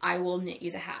 I will knit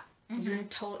you the hat.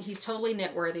 He's totally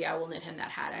knit worthy. I will knit him that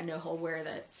hat. I know he'll wear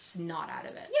the snot out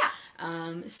of it. Yeah.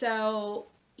 So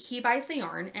he buys the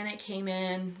yarn, and it came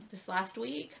in this last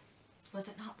week. Was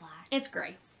it not black? It's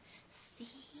gray. See?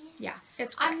 Yeah,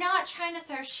 it's gray. I'm not trying to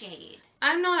throw shade.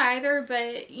 I'm not either,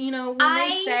 but, you know, when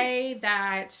they say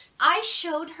that... I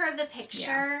showed her the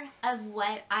picture of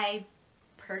what I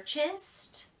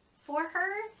purchased for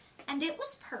her, and it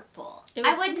was purple.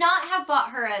 I would not have bought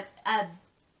her a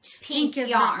pink is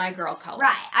yarn. Not my girl color.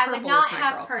 Right. I would Purple not is my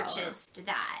have girl purchased color.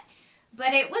 that.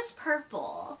 But it was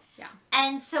purple. Yeah.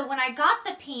 And so when I got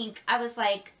the pink, I was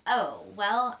like, oh,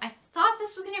 well, I thought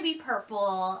this was going to be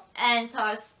purple. And so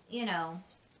I was, you know,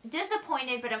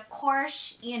 disappointed. But of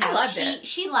course, you know,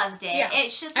 she loved it. Yeah.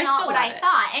 It's just not what I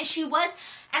thought. And she was...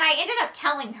 And I ended up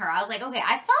telling her, I was like, okay,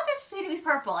 I thought this was going to be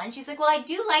purple. And she's like, well, I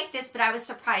do like this, but I was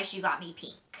surprised you got me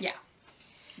pink. Yeah.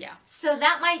 Yeah. So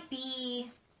that might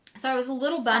be... So I was a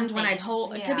little bummed when I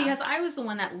told... Yeah. Because I was the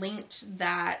one that linked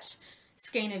that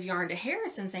skein of yarn to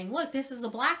Harrison saying, look, this is a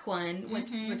black one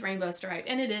with rainbow stripe.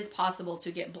 And it is possible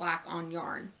to get black on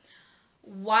yarn.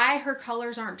 Why her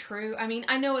colors aren't true? I mean,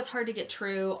 I know it's hard to get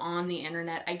true on the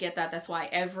internet. I get that. That's why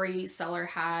every seller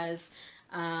has...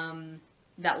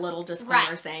 that little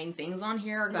disclaimer saying things on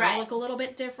here are going to look a little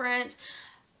bit different.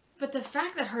 But the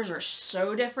fact that hers are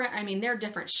so different, I mean, they're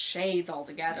different shades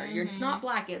altogether. It's not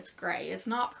black, it's gray. It's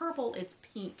not purple, it's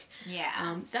pink.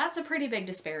 Yeah. That's a pretty big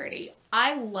disparity.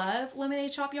 I love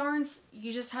lemonade shop yarns.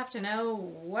 You just have to know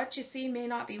what you see may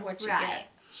not be what you get.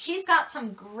 She's got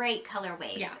some great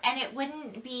colorways. Yeah. And it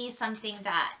wouldn't be something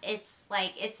that it's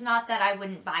like, it's not that I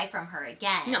wouldn't buy from her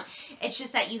again. No. It's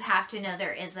just that you have to know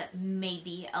there is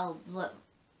maybe a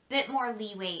bit more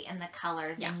leeway in the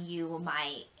color than you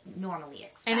might normally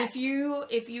expect. And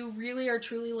if you really are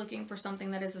truly looking for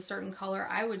something that is a certain color,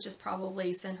 I would just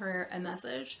probably send her a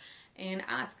message and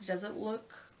ask, does it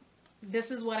look...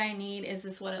 This is what I need. Is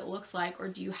this what it looks like? Or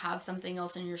do you have something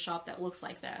else in your shop that looks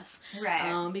like this?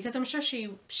 Right. Because I'm sure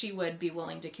she would be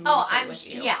willing to communicate with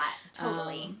you. Yeah,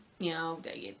 totally. You know,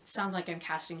 it sounds like I'm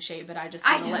casting shade, but I just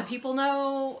want to let people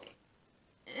know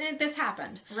this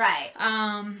happened. Right.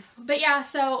 But yeah,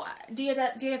 so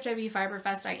DFW Fiber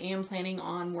Fest, I am planning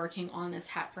on working on this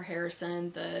hat for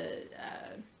Harrison, the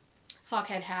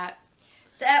sockhead hat.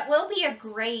 That will be a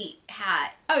great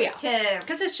hat. Oh, yeah.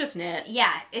 Because it's just knit.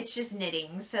 Yeah, it's just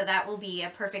knitting. So that will be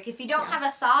a perfect... If you don't have a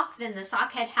sock, then the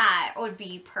sockhead hat would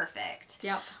be perfect.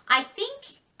 Yep. I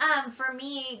think, for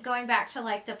me, going back to,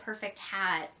 like, the perfect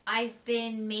hat, I've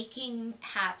been making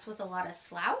hats with a lot of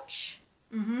slouch.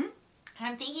 Mm-hmm. And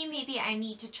I'm thinking maybe I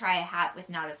need to try a hat with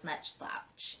not as much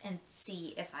slouch and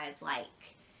see if I'd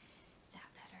like that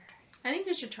better. I think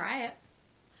you should try it.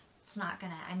 It's not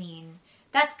gonna... I mean...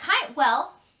 That's kind...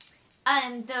 Well,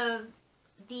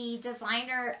 the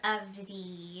designer of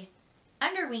the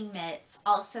Underwing Mitts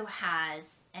also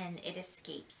has, and it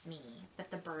escapes me, but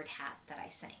the bird hat that I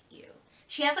sent you.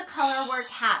 She has a color work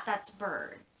hat that's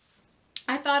birds.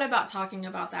 I thought about talking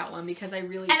about that one because I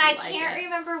really and I like can't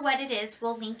remember what it is.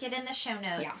 We'll link it in the show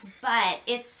notes. Yeah. But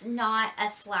it's not a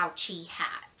slouchy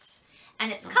hat.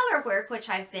 And it's color work, which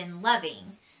I've been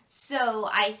loving. So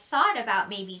I thought about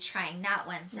maybe trying that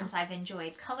one since I've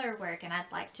enjoyed color work and I'd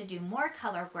like to do more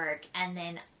color work. And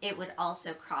then it would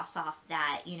also cross off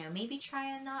that, you know, maybe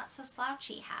try a not so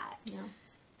slouchy hat.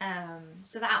 Yeah.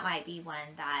 So that might be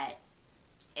one that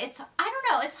it's, I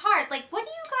don't know, it's hard. Like, what do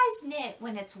you guys knit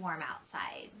when it's warm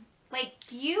outside? Like,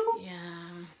 do you?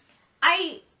 Yeah.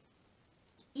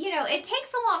 You know, it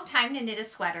takes a long time to knit a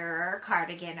sweater or a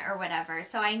cardigan or whatever.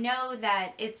 So I know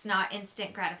that it's not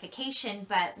instant gratification,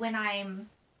 but when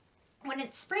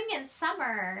it's spring and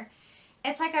summer,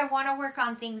 it's like I want to work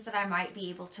on things that I might be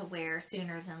able to wear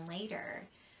sooner than later.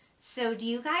 So do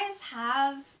you guys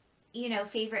have, you know,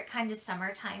 favorite kind of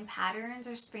summertime patterns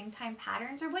or springtime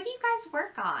patterns? Or what do you guys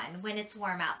work on when it's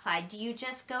warm outside? Do you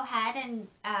just go ahead and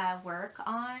work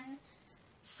on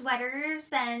sweaters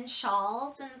and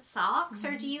shawls and socks,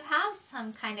 or do you have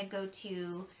some kind of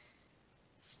go-to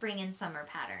spring and summer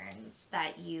patterns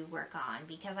that you work on?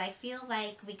 Because I feel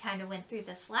like we kind of went through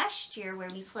this last year where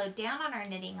we slowed down on our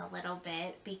knitting a little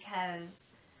bit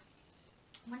because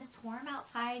when it's warm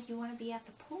outside, you want to be at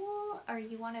the pool or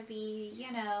you want to be,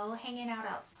 you know, hanging out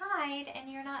outside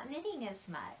and you're not knitting as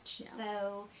much. Yeah.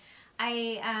 So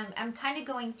I'm kind of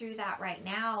going through that right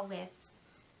now with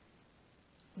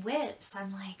whips.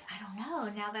 I'm like, I don't know.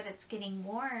 Now that it's getting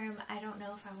warm, I don't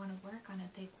know if I want to work on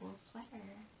a big wool sweater.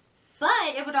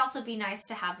 But it would also be nice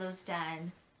to have those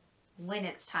done when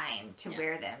it's time to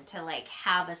wear them, to like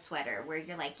have a sweater where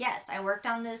you're like, yes, I worked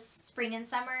on this spring and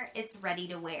summer. It's ready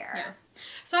to wear. Yeah.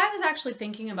 So I was actually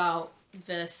thinking about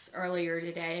this earlier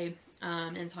today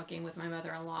and talking with my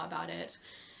mother-in-law about it.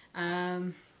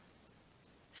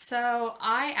 So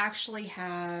I actually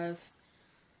have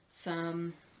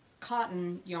some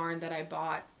cotton yarn that I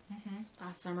bought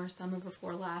last summer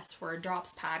before last, for a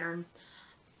drops pattern.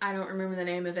 I don't remember the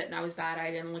name of it and I was bad.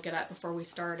 I didn't look it up before we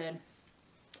started.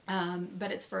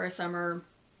 But it's for a summer,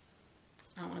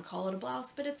 I don't want to call it a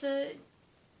blouse, but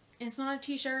it's not a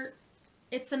t-shirt.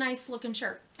 It's a nice looking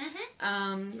shirt.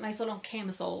 Nice little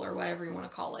camisole or whatever you want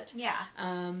to call it. Yeah.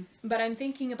 But I'm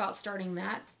thinking about starting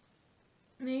that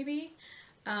maybe.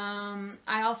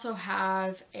 I also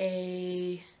have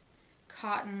a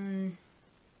cotton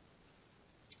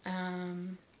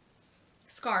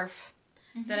scarf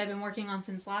that I've been working on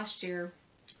since last year.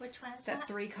 Which one is that? That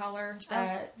 3-color,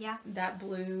 that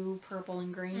blue, purple,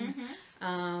 and green,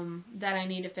 that I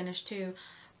need to finish too.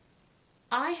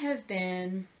 I have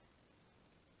been,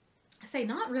 I say,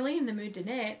 not really in the mood to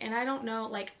knit, and I don't know,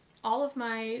 like, all of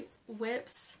my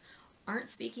whips aren't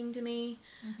speaking to me.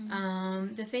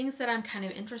 The things that I'm kind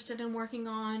of interested in working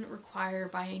on require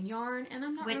buying yarn, and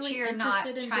I'm not really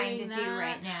interested in doing that.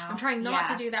 Right now. I'm trying not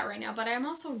to do that right now, but I'm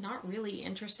also not really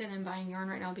interested in buying yarn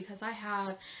right now because I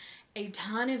have a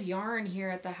ton of yarn here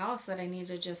at the house that I need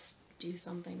to just do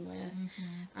something with.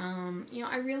 You know,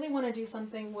 I really want to do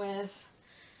something with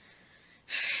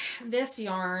this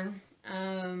yarn.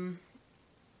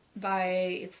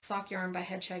 It's sock yarn by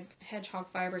Hedgehog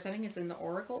Fibers. I think it's in the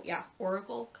Oracle. Yeah,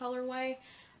 Oracle colorway.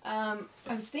 I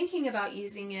was thinking about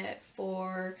using it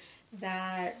for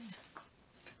that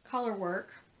color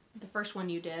work. The first one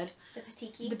you did. The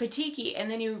Patiki. The Patiki. And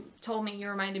then you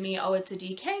reminded me, oh, it's a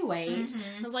DK weight.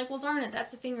 I was like, well, darn it,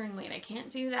 that's a fingering weight. I can't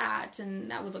do that. And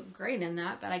that would look great in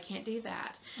that, but I can't do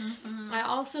that. I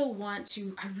also I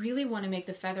really want to make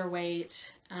the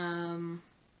featherweight.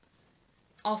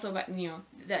 Also, but you know,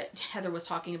 that Heather was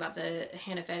talking about, the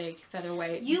Hannah Fettig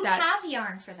featherweight. You have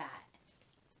yarn for that.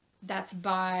 That's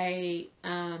by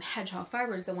Hedgehog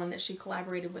Fibers, the one that she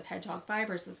collaborated with Hedgehog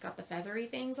Fibers that's got the feathery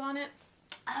things on it.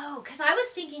 Oh, because I was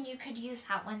thinking you could use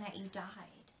that one that you dyed.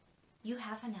 You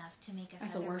have enough to make a featherweight.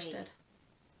 That's a worsted.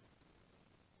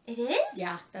 It is?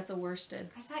 Yeah, that's a worsted.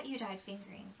 I thought you dyed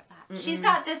fingering for that. She's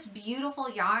got this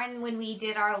beautiful yarn when we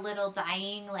did our little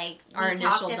dyeing, like, we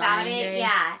talked about it. Day.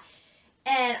 Yeah.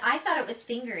 And I thought it was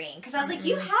fingering, because I was like,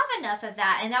 you have enough of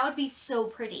that, and that would be so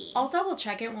pretty. I'll double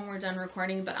check it when we're done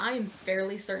recording, but I am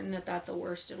fairly certain that that's a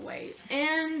worsted weight.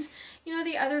 And, you know,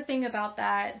 the other thing about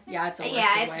that, yeah, it's a worsted weight.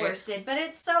 Yeah, it's worsted, but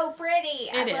it's so pretty.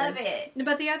 I love it.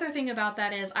 But the other thing about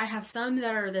that is I have some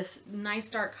that are this nice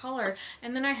dark color,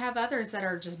 and then I have others that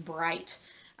are just bright.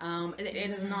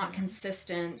 It is not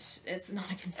consistent. It's not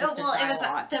a consistent well, dye it was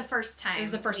lot. the first time. It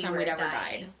was the first time we'd ever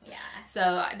dyed. Yeah.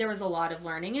 So there was a lot of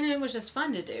learning, and it was just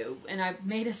fun to do. And I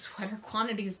made a sweater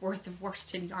quantities worth of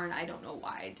worsted yarn. I don't know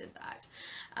why I did that.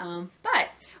 But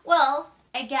well,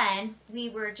 again, we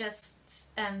were just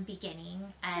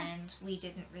beginning, and we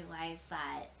didn't realize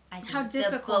that. I think how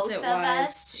difficult it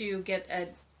was to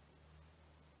get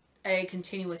a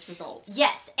continuous result.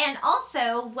 Yes, and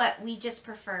also what we just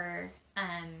prefer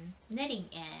knitting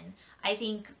in. I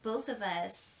think both of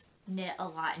us knit a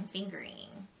lot in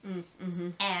fingering.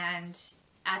 And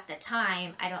at the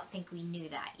time, I don't think we knew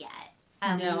that yet.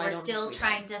 No, we were still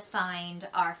trying to find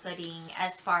our footing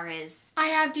as far as... I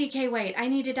have DK weight. I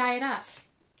need to dye it up.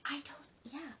 I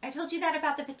told you that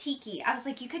about the Patiki. I was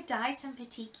like, you could dye some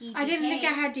Patiki DK. I didn't think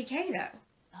I had DK, though.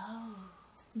 Oh.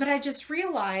 But I just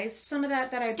realized some of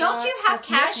that I bought. Don't you have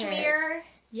cashmere?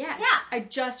 Yes. Yeah. I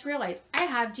just realized I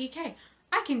have DK.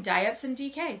 I can dye up some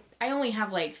DK. I only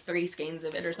have like 3 skeins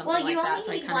of it or something like that. Well, you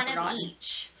so only need one of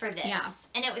each for this. Yeah.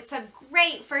 And it's a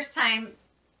great first time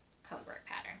colorwork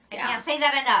pattern. I can't say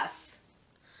that enough.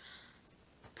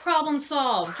 Problem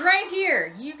solved. Right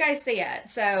here. You guys see it.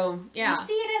 So, yeah. We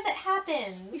see it as it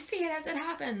happens. We see it as it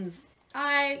happens.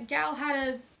 Gal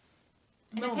had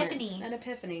an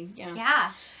epiphany. Yeah.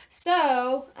 Yeah.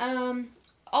 So,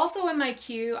 also in my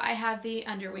queue, I have the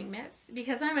Underwing mitts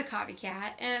because I'm a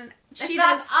copycat, and I'm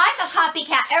a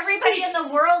copycat. Everybody in the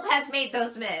world has made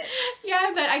those mitts.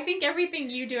 Yeah, but I think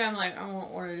everything you do, I'm like, I want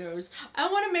one of those. I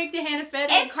want to make the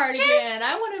Fettig cardigan.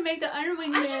 I want to make the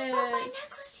Underwing mitts. I just bought my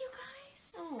necklace, you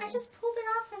guys. Oh. I just pulled it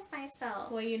off of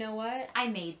myself. Well, you know what? I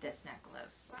made this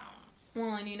necklace. So.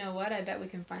 Well, and you know what? I bet we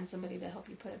can find somebody to help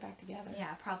you put it back together.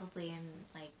 Yeah, probably in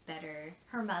like better.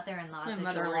 Her mother-in-law's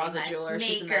a jeweler.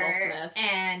 She's a metalsmith,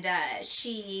 and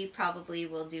she probably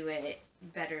will do it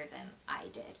better than I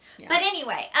did. Yeah. But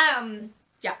anyway,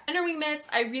 yeah, Underwing mitts.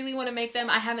 I really want to make them.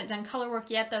 I haven't done color work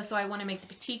yet though, so I want to make the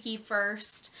Patiki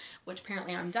first, which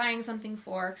apparently I'm dyeing something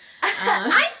for.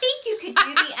 I think you could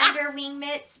do the Underwing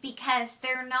mitts because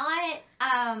they're not.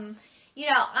 You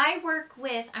know, I work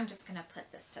with, I'm just going to put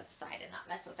this to the side and not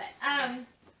mess with it.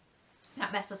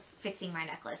 Not mess with fixing my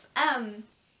necklace. I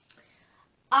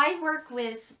work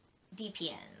with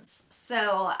DPNs.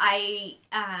 So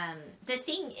the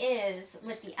thing is,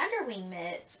 with the Underwing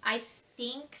mitts, I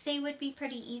think they would be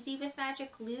pretty easy with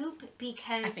Magic Loop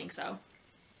because... I think so.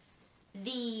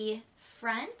 The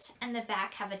front and the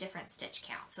back have a different stitch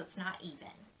count, so it's not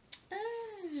even.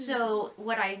 So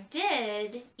what I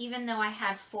did, even though I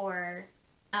had 4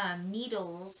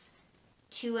 needles,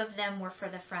 2 of them were for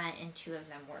the front and 2 of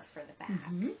them were for the back.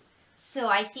 So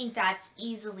I think that's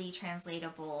easily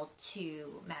translatable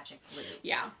to Magic Loop.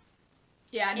 Yeah.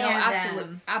 Yeah, no,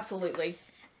 absolutely.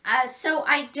 So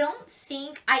I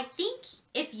think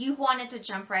if you wanted to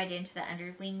jump right into the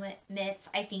Underwing mitts,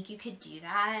 I think you could do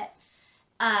that.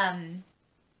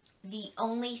 The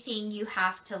only thing you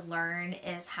have to learn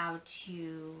is how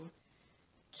to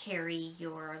carry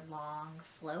your long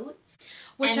floats.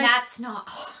 And that's not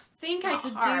think I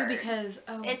could hard. Do because,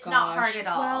 it's not hard at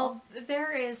all. Well,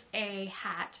 there is a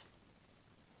hat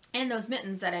and those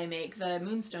mittens that I make, the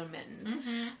Moonstone mittens,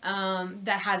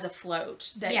 that has a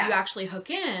float that you actually hook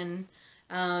in.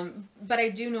 But I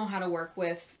do know how to work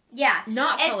with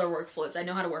not color work floats. I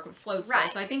know how to work with floats, though,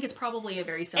 so I think it's probably a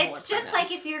very similar It's just premise.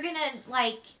 like if you're gonna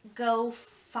like go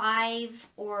 5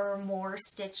 or more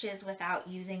stitches without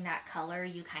using that color,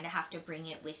 you kind of have to bring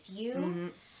it with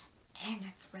you, and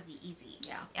it's really easy.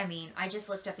 Yeah, I mean, I just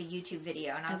looked up a YouTube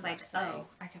video and I was like, oh,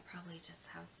 I could probably just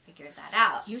have figured that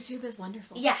out. YouTube is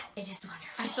wonderful. Yeah, it is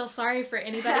wonderful. I feel sorry for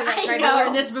anybody that tried to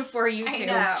learn this before YouTube. I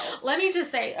know. Let me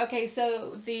just say, okay,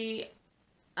 so the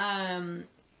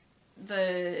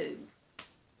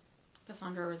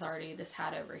Cassandra Rosardi, this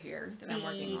hat over here that I'm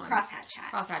working on. Crosshatch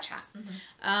hat. Crosshatch hat.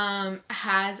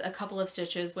 Has a couple of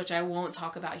stitches, which I won't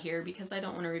talk about here because I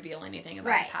don't want to reveal anything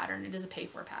about the pattern. It is a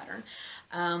pay-for pattern.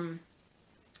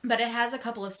 But it has a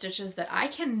couple of stitches that I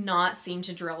cannot seem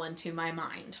to drill into my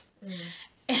mind.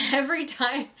 And every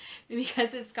time,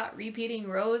 because it's got repeating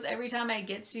rows, every time I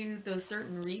get to those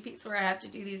certain repeats where I have to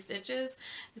do these stitches,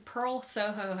 Pearl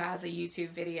Soho has a YouTube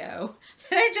video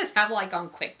that I just have like on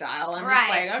quick dial. I'm just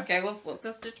like, okay, let's flip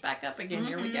the stitch back up again.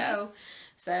 Here we go.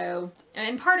 So,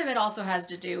 and part of it also has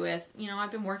to do with, you know,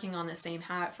 I've been working on the same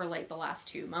hat for like the last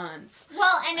 2 months.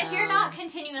 Well, and if you're not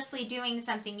continuously doing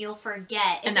something, you'll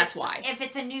forget. And that's why. If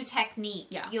it's a new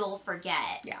technique, you'll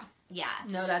forget. Yeah. Yeah.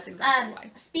 No, that's exactly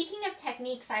why. Speaking of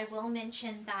techniques, I will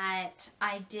mention that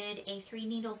I did a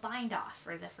 3-needle bind off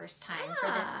for the first time for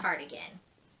this cardigan.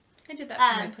 I did that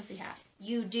for my pussy hat.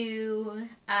 You do,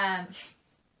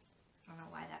 don't know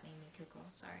why that made me Google.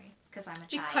 Sorry. Because I'm a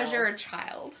child. Because you're a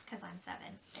child. Because I'm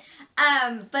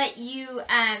 7. But you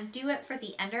do it for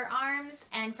the underarms.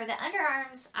 And for the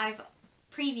underarms, I've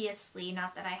previously,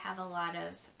 not that I have a lot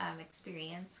of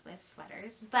experience with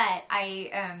sweaters, but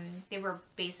they were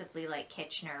basically like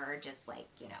Kitchener, or just like,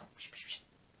 you know,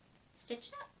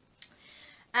 stitched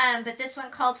up. But this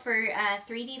one called for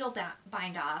 3 needle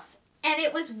bind off, and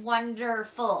it was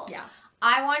wonderful. Yeah.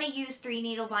 I want to use 3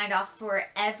 needle bind off for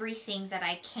everything that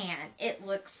I can. It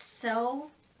looks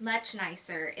so much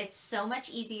nicer. It's so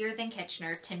much easier than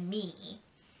Kitchener to me.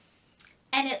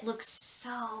 And it looks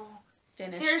so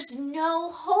finished. There's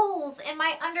no holes in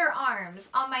my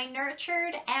underarms on my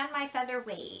Nurtured and my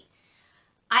Featherweight.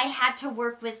 I had to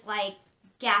work with like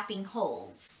gapping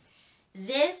holes.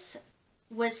 This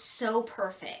was so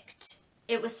perfect.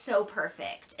 It was so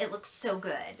perfect. It looks so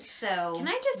good. So can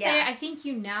I just say, I think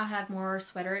you now have more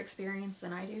sweater experience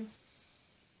than I do.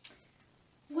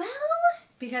 Well,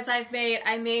 because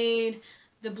I made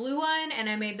the blue one and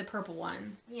I made the purple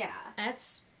one. Yeah.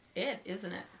 That's it,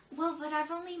 isn't it? Well, but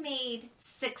I've only made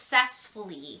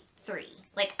successfully 3.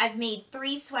 Like, I've made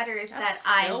 3 sweaters that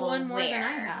I will one more wear. than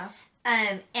I have.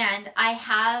 And I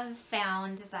have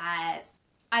found that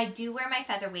I do wear my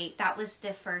Featherweight. That was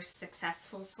the first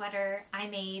successful sweater I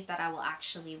made that I will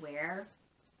actually wear.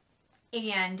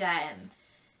 And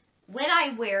when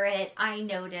I wear it, I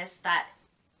notice that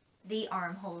the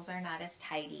armholes are not as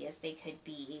tidy as they could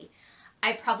be.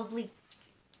 I probably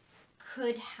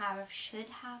should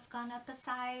have gone up a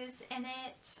size in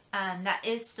it. That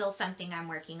is still something I'm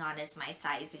working on, is my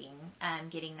sizing,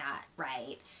 getting that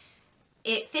right.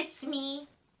 It fits me.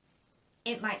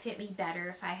 It might fit me better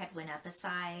if I had went up a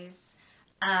size.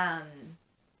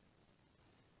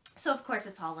 So of course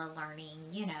it's all a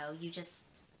learning, you know, you just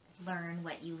learn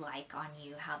what you like on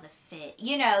you, how the fit,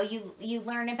 you know, you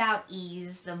learn about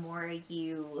ease the more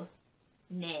you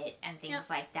knit and things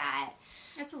like that.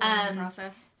 It's a learning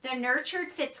process. The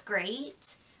Nurtured fits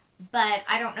great, but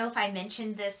I don't know if I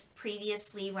mentioned this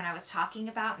previously when I was talking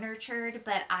about Nurtured,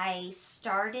 but I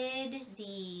started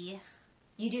you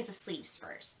do the sleeves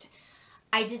first.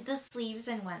 I did the sleeves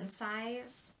in one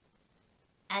size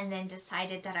and then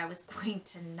decided that I was going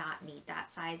to not need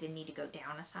that size and need to go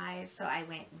down a size. So I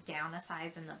went down a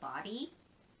size in the body.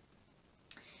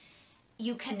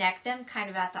 You connect them kind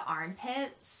of at the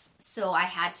armpits. So I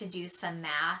had to do some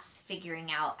math figuring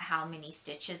out how many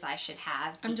stitches I should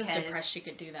have. I'm just impressed she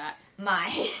could do that.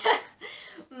 My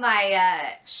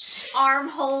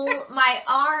armhole, my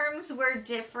arms were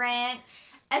different.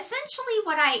 Essentially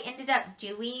what I ended up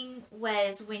doing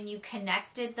was when you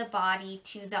connected the body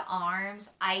to the arms,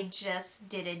 I just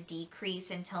did a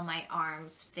decrease until my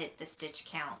arms fit the stitch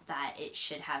count that it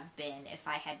should have been if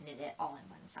I had knit it all in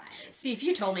one size. See, if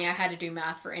you told me I had to do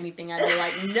math for anything, I'd be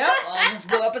like, no, I'll just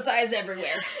go up a size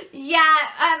everywhere. Yeah,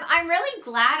 I'm really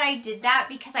glad I did that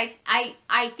because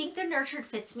I think the Nurtured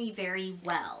fits me very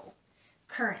well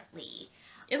currently.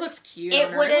 It looks cute.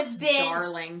 It would have been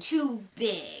darling. Too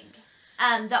big.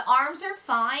 The arms are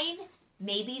fine.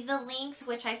 Maybe the length,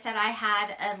 which I said I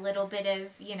had a little bit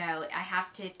of, you know, I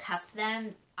have to cuff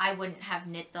them. I wouldn't have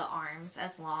knit the arms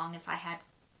as long if I had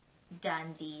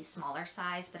done the smaller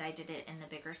size, but I did it in the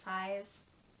bigger size.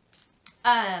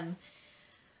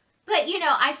 But, you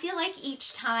know, I feel like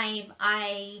each time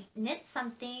I knit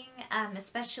something,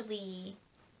 especially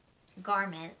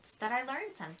garments, that I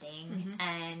learned something.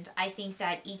 And I think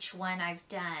that each one I've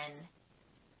done,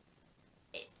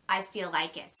 I feel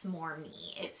like it's more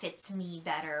me. It fits me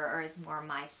better, or is more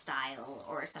my style,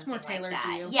 or something more tailored like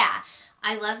that. to you. Yeah.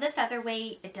 I love the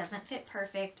Featherweight. It doesn't fit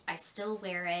perfect. I still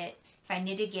wear it. If I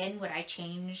knit again, would I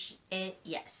change it?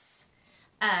 Yes.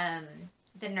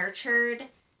 The Nurtured,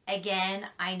 again,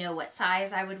 I know what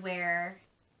size I would wear.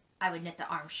 I would knit the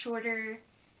arm shorter.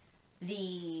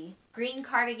 The green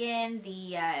cardigan,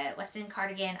 the Weston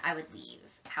cardigan, I would leave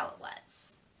how it was.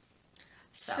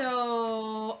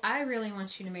 So I really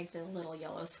want you to make the little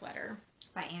yellow sweater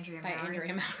By Andrea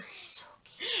Mowry. So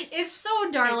cute. It's so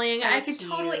darling. It's so I could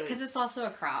cute. totally, because it's also a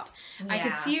crop. Yeah. I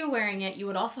could see you wearing it. You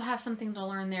would also have something to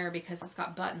learn there because it's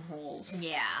got buttonholes.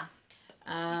 Yeah.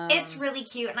 It's really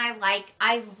cute, and I like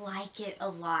it a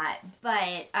lot.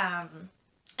 But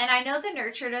and I know the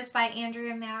Nurtured is by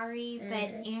Andrea Mowry,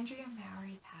 but Andrea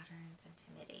Mowry patterns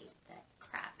intimidate the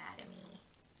crap out of me.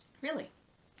 Really?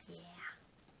 Yeah.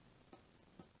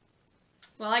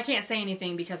 Well, I can't say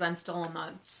anything because I'm still on the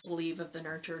sleeve of the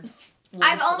Nurtured.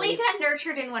 I've only done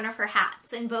Nurtured in one of her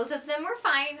hats, and both of them were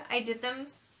fine. I did them.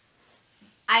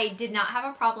 I did not have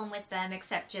a problem with them,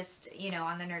 except just, you know,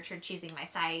 on the Nurtured choosing my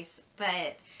size.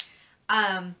 But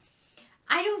I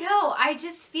I don't know. I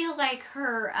just feel like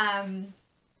her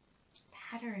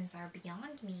patterns are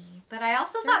beyond me. But I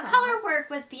also thought color work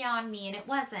was beyond me, and it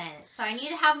wasn't. So I need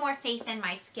to have more faith in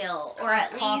my skill, or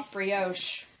at least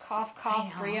brioche. Cough,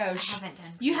 brioche. I haven't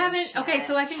done brioche You haven't? yet. Okay,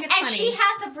 so I think it's funny. And she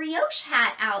has a brioche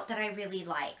hat out that I really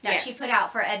like, that she put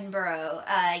out for Edinburgh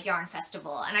Yarn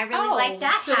Festival. And I really like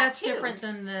that hat, so that's different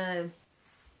than the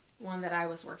one that I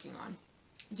was working on.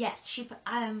 Yes, she put,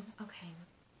 okay.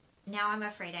 Now I'm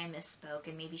afraid I misspoke,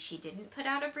 and maybe she didn't put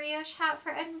out a brioche hat for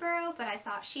Edinburgh, but I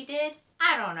thought she did.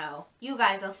 I don't know. You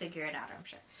guys will figure it out, I'm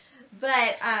sure.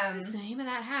 But, what's the name of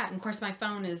that hat? And of course, my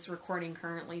phone is recording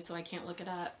currently, so I can't look it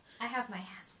up. I have my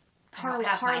hat. Harlow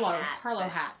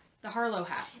hat. The Harlow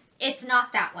hat. It's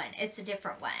not that one. It's a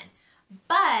different one.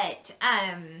 But,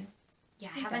 yeah,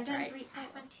 I haven't done brioche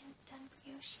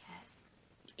yet.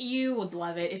 You would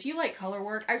love it. If you like color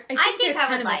work, I think it's I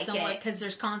kind would of like similar, it. because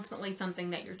there's constantly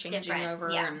something that you're changing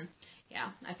over. Yeah. And yeah,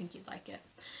 I think you'd like it.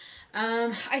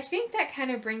 I think that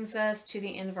kind of brings us to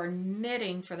the end of our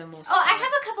knitting for the most part. I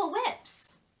have a couple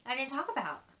whips I didn't talk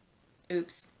about.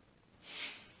 Oops.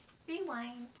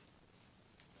 Rewind.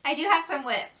 I do have some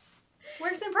whips.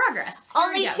 Works in progress.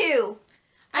 Only 2.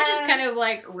 I just kind of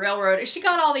like railroaded. She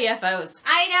got all the FOs.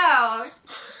 I know.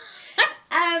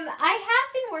 I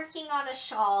have been working on a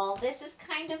shawl. This is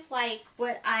kind of like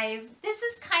this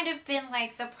has kind of been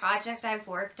like the project I've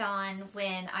worked on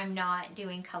when I'm not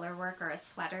doing color work or a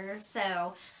sweater.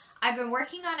 So I've been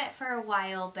working on it for a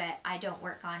while, but I don't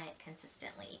work on it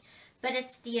consistently. But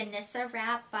it's the Annisa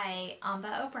wrap by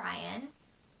Ambah Obrien.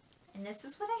 And this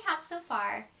is what I have so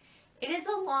far. It is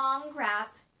a long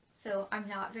wrap, so I'm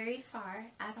not very far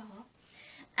at all.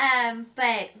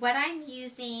 But what I'm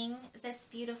using, this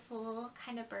beautiful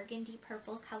kind of burgundy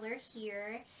purple color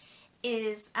here,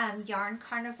 is Yarn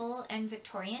Carnival and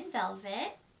Victorian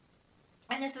Velvet.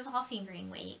 And this is all fingering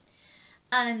weight.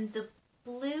 The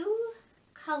blue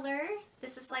color,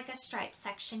 this is like a striped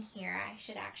section here. I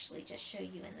should actually just show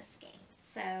you in the skein.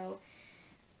 So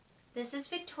this is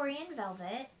Victorian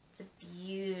Velvet. It's a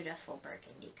beautiful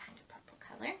burgundy kind of purple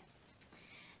color.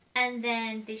 And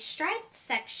then the striped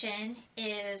section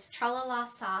is Tralala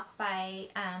Sock by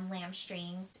Lamb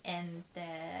Strings in the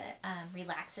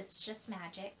Relax It's Just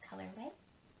Magic colorway.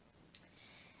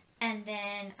 And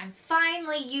then I'm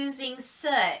finally using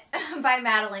Soot by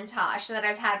Madeline Tosh that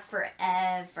I've had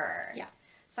forever. Yeah.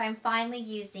 So I'm finally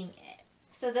using it.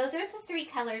 So those are the 3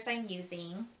 colors I'm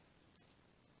using.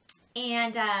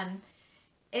 And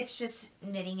it's just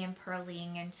knitting and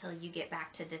purling until you get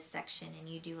back to this section and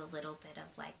you do a little bit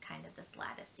of like kind of this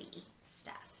latticey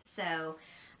stuff. So,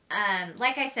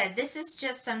 like I said, this is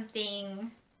just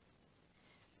something,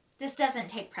 this doesn't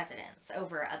take precedence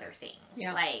over other things.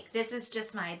 Yeah. Like this is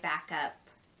just my backup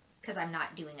because I'm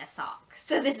not doing a sock.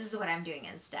 So this is what I'm doing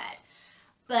instead.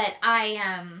 But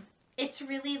it's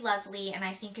really lovely, and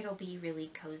I think it'll be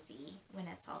really cozy when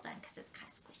it's all done because it's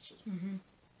kind of squishy. Mm-hmm.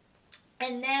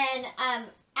 And then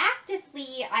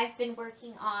actively I've been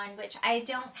working on, which I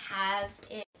don't have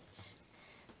it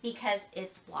because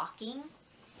it's blocking,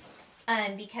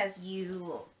 because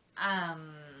you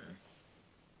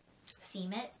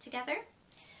seam it together.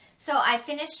 So I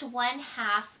finished 1/2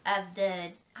 of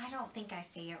the, I don't think I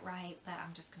say it right, but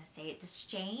I'm just going to say it,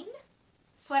 Deschain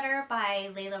sweater by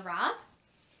Leila Raabe.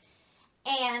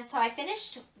 And so I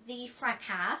finished the front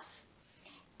half,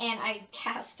 and I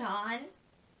cast on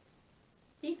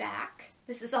the back.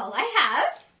 This is all I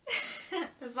have.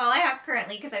 This is all I have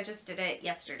currently because I just did it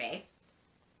yesterday.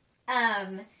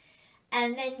 And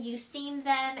then you seam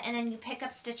them, and then you pick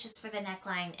up stitches for the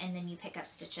neckline, and then you pick up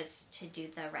stitches to do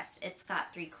the rest. It's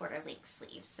got 3/4 length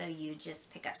sleeves, so you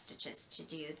just pick up stitches to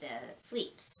do the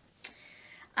sleeves.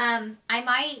 I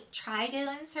might try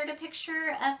to insert a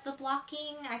picture of the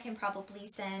blocking. I can probably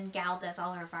send, Gal does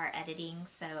all of our editing,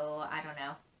 so I don't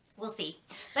know. We'll see.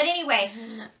 But anyway.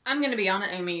 I'm going to be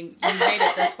honest. I mean, you made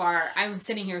it this far. I'm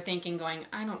sitting here thinking, going,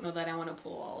 I don't know that I want to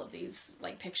pull all of these,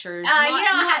 like, pictures. You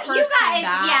don't have, you guys,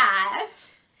 yeah.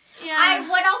 Yeah.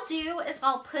 What I'll do is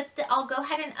I'll go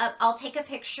ahead and I'll take a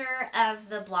picture of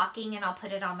the blocking and I'll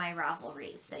put it on my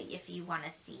Ravelry. So if you want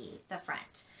to see the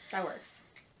front. That works.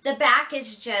 The back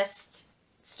is just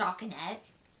stockinette,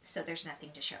 so there's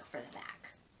nothing to show for the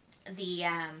back. The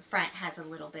front has a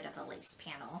little bit of a lace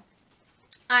panel.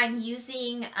 I'm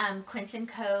using Quinton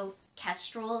Co.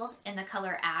 Kestrel in the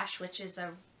color Ash, which is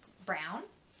a brown.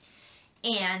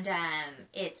 And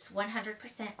it's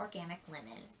 100% organic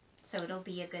linen. So it'll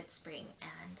be a good spring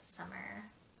and summer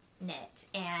knit.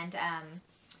 And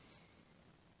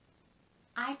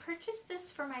I purchased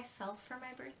this for myself for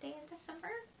my birthday in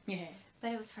December. Yeah.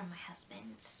 But it was from my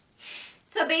husband.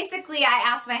 So basically, I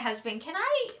asked my husband, can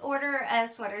I order a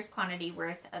sweater's quantity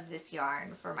worth of this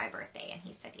yarn for my birthday? And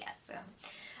he said yes.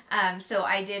 So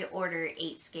I did order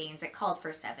 8 skeins. It called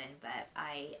for 7, but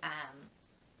I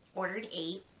ordered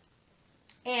 8.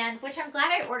 And which I'm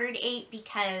glad I ordered 8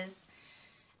 because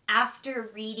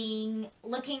after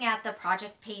looking at the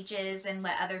project pages and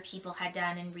what other people had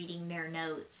done and reading their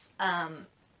notes,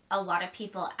 a lot of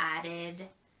people added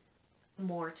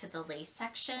more to the lace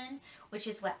section, which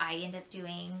is what I end up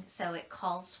doing. So it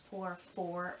calls for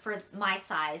 4 for my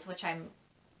size, which I'm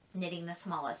knitting the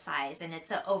smallest size, and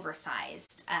it's an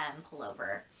oversized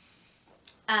pullover.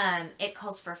 It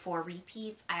calls for 4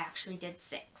 repeats. I actually did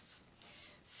 6.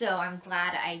 So I'm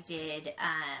glad I did.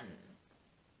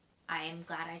 I am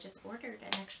glad I just ordered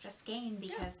an extra skein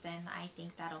because then I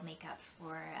think that'll make up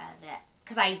for that.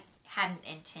 Because I hadn't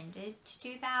intended to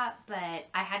do that, but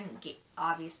I hadn't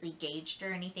obviously gauged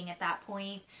or anything at that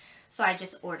point. So I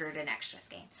just ordered an extra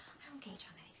skein. I don't gauge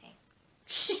on anything.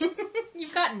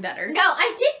 You've gotten better. No,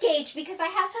 I did gauge because I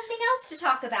have something else to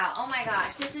talk about. Oh my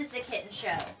gosh, this is the kitten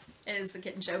show. It is the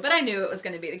kitten show, but I knew it was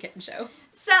going to be the kitten show.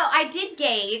 So I did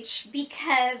gauge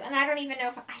because, and I don't even know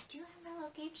if I do have my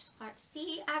little gauge swatch.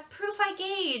 See, I have proof I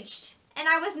gauged, and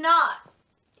I was not.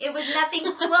 It was nothing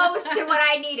close to what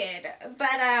I needed.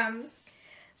 But,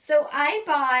 so I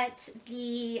bought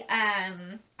the,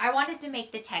 I wanted to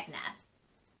make the Tegna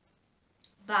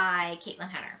by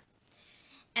Caitlin Hunter.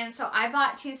 And so I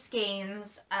bought 2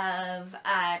 skeins of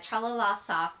Tra-La-La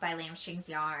Sock by Lambstrings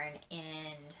Yarn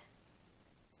in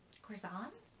Corzon?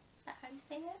 Is that how you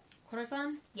say it?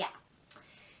 Corazon? Yeah.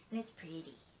 And it's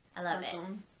pretty. I love it.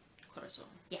 Corazon.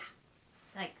 Yeah.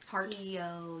 Like heart.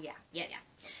 C-O, yeah.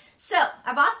 So,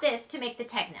 I bought this to make the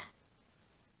Tegna.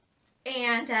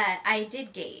 And I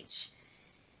did gauge.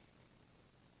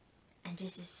 And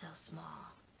this is so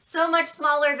small. So much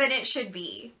smaller than it should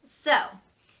be. So,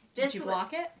 did you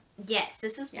block it? Yes,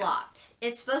 this is blocked.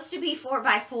 It's supposed to be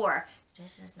 4x4.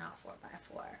 This is not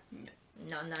 4x4.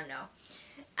 No.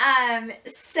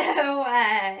 So,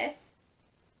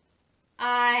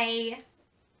 I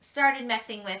started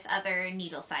messing with other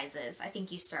needle sizes. I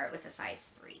think you start with a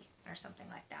size 3 or something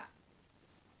like that.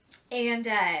 And,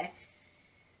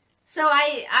 so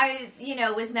I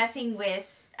was messing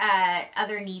with,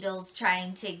 other needles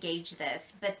trying to gauge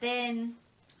this. But then,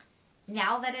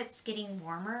 now that it's getting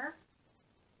warmer,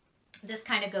 this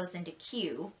kind of goes into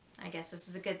Q. I guess this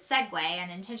is a good segue,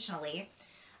 unintentionally.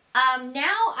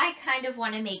 Now I kind of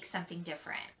want to make something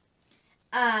different.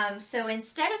 So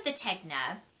instead of the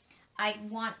Tegna, I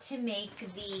want to make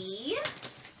the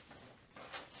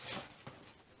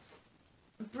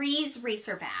Breeze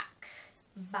Racerback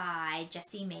by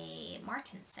Jessie May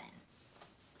Martinson.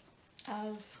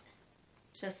 Of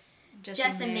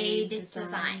Jessie May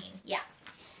Design. Yeah.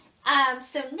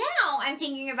 So now I'm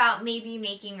thinking about maybe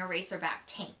making a Racerback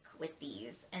tank with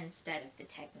these instead of the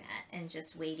Tegna and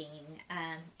just waiting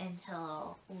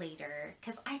until later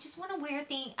because I just want to wear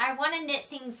I want to knit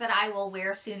things that I will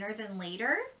wear sooner than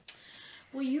later.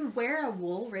 Will you wear a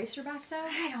wool Racerback though?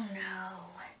 I don't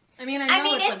know. I mean, I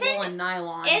know it's like wool and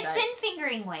nylon. It's in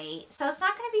fingering weight, so it's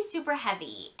not going to be super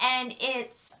heavy, and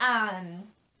it's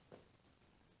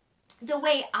the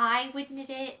way I would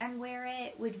knit it and wear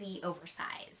it would be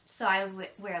oversized. So I would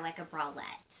wear like a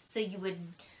bralette. So you would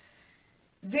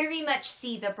very much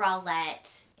see the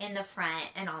bralette in the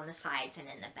front and on the sides and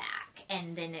in the back.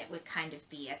 And then it would kind of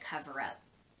be a cover-up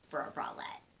for a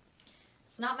bralette.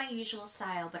 It's not my usual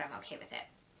style, but I'm okay with it.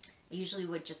 I usually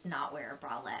would just not wear a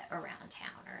bralette around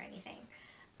town or anything.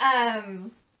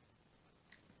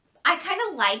 I kind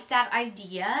of like that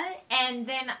idea, and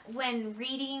then when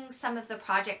reading some of the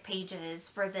project pages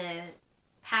for the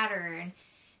pattern,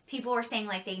 people were saying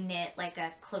like they knit like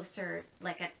a closer,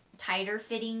 like a tighter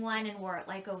fitting one and wore it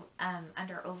like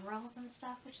under overalls and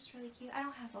stuff, which is really cute. I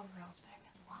don't have overalls, but I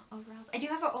really want overalls. I do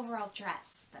have an overall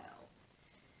dress, though.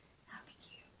 That'd be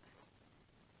cute.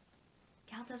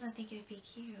 Gal doesn't think it would be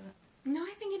cute. No,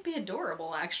 I think it'd be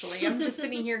adorable, actually. I'm just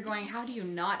sitting here going, how do you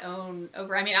not own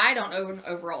I mean, I don't own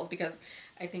overalls because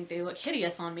I think they look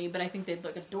hideous on me, but I think they'd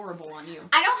look adorable on you.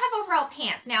 I don't have overall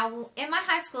pants. Now, in my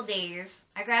high school days,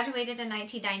 I graduated in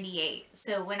 1998,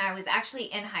 so when I was actually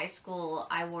in high school,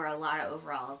 I wore a lot of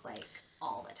overalls, like,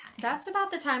 all the time. That's about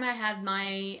the time I had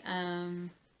my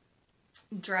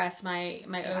dress, my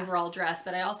overall dress,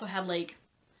 but I also had, like,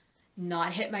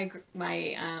 not hit my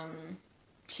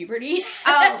puberty.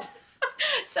 Oh.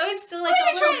 So it's still like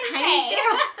a little tiny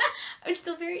girl. I was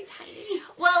still very tiny.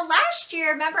 Well, last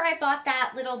year, remember I bought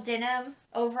that little denim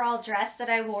overall dress that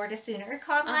I wore to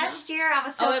SoonerCon last year? I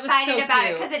was so excited about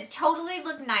it because it totally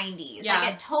looked 90s. Yeah,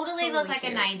 like, it totally looked like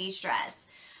a 90s dress.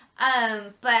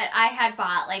 But I had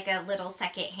bought like a little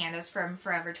secondhand. It was from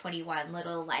Forever 21,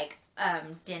 little like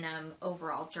denim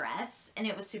overall dress, and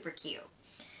it was super cute.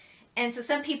 And so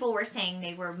some people were saying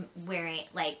they were wearing,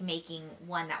 like, making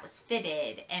one that was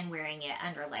fitted and wearing it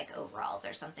under, like, overalls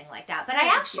or something like that. But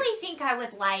I actually think I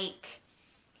would like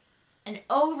an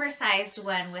oversized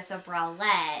one with a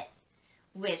bralette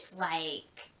with,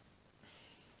 like,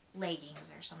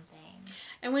 leggings or something.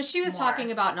 And when she was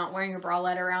talking about not wearing a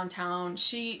bralette around town,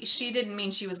 she didn't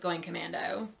mean she was going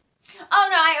commando. Oh,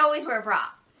 no, I always wear a bra.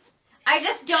 I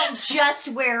just don't just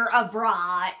wear a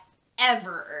bra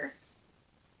ever.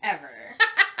 Ever.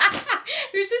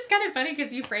 It was just kind of funny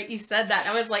because you said that.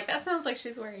 I was like, that sounds like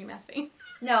she's wearing nothing.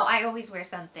 No, I always wear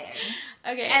something.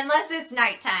 Okay. Unless it's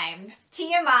nighttime.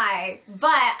 TMI.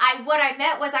 But what I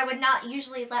meant was I would not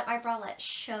usually let my bralette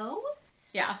show.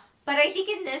 Yeah. But I think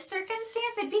in this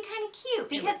circumstance, it'd be kind of cute.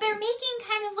 Because they're making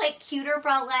kind of like cuter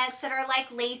bralettes that are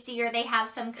like lacy or they have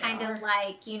some kind of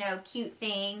like, you know, cute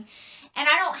thing. And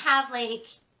I don't have like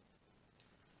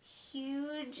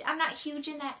huge, I'm not huge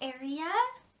in that area.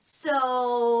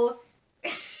 So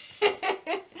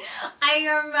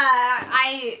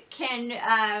I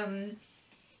can,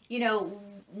 you know,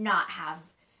 not have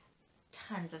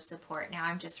tons of support. Now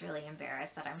I'm just really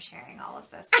embarrassed that I'm sharing all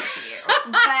of this with you.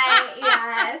 But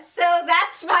yeah, so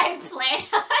that's my plan.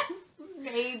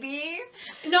 Maybe.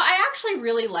 No, I actually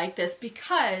really like this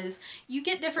because you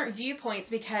get different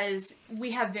viewpoints because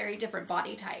we have very different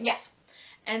body types. Yeah.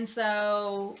 And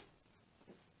so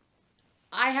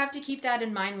I have to keep that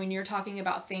in mind when you're talking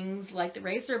about things like the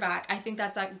Racerback. I think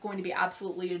that's going to be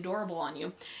absolutely adorable on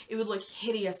you. It would look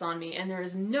hideous on me, and there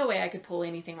is no way I could pull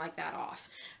anything like that off.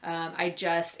 I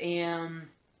just am...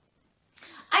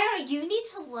 I don't know. You need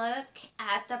to look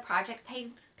at the project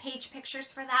page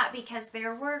pictures for that because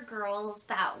there were girls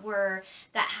that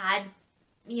had,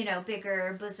 you know,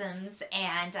 bigger bosoms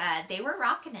and they were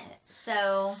rocking it.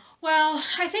 So, well,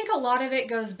 I think a lot of it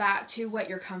goes back to what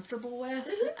you're comfortable with.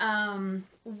 Mm-hmm.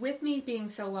 With me being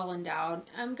so well endowed,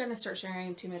 I'm going to start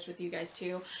sharing too much with you guys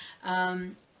too.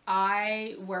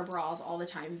 I wear bras all the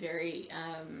time. Very,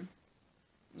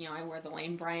 you know, I wear the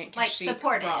Lane Bryant like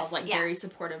supportive bras, like very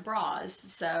supportive bras.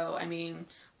 So, I mean,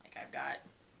 like I've got,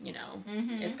 you know,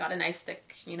 it's got a nice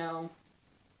thick, you know,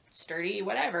 sturdy,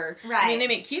 whatever. Right. I mean, they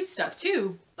make cute stuff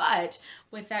too, but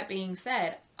with that being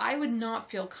said, I would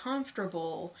not feel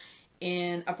comfortable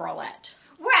in a bralette.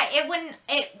 Right.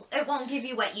 It won't give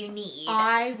you what you need.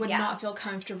 I would not feel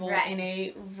comfortable in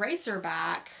a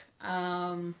Racerback,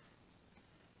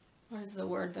 what is the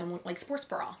word then? Like sports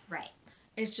bra. Right.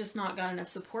 It's just not got enough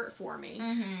support for me.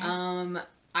 Mm-hmm.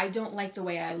 I don't like the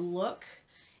way I look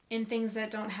in things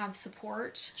that don't have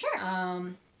support. Sure.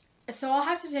 So I'll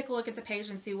have to take a look at the page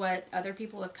and see what other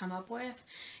people have come up with.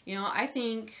 You know, I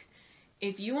think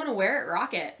if you want to wear it,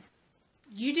 rock it.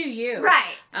 You do you.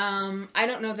 Right. I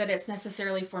don't know that it's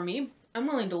necessarily for me. I'm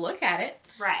willing to look at it.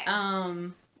 Right.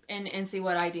 And see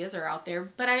what ideas are out there.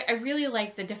 But I really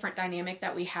like the different dynamic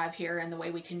that we have here and the way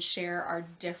we can share our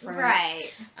different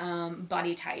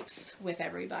body types with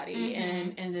everybody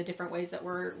and the different ways that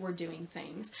we're doing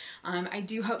things. I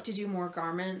do hope to do more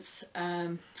garments.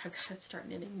 I've got to start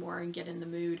knitting more and get in the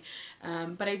mood.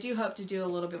 But I do hope to do a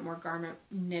little bit more garment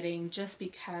knitting just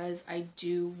because I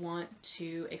do want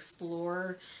to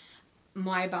explore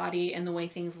my body and the way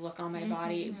things look on my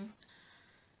body.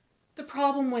 The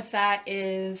problem with that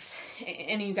is,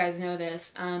 and you guys know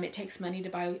this, it takes money to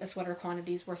buy a sweater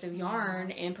quantity's worth of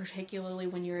yarn, and particularly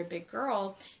when you're a big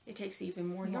girl, it takes even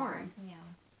more yarn. Yeah.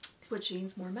 Which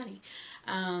means more money.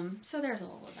 So there's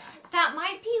all of that. That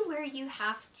might be where you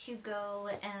have to go,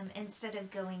 instead of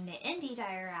going the indie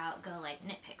dye route, go like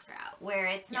Knit Picks route, where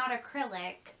it's not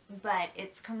acrylic, but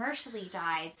it's commercially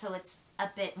dyed, so it's a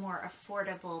bit more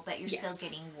affordable, but you're still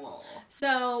getting wool.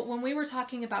 So when we were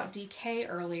talking about DK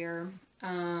earlier,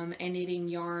 and knitting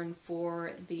yarn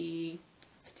for the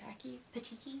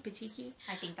Patiki?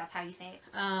 I think that's how you say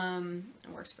it. It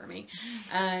works for me.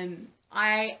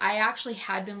 I actually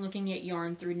had been looking at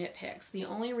yarn through Knit Picks. The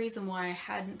only reason why I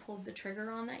hadn't pulled the trigger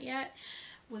on that yet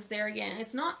was there again.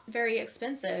 It's not very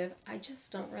expensive. I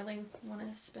just don't really want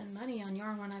to spend money on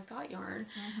yarn when I've got yarn.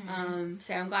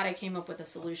 So I'm glad I came up with a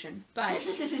solution. But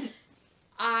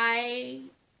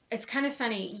it's kind of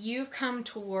funny. You've come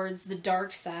towards the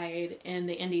dark side and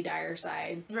the indie dyer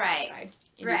side. Right.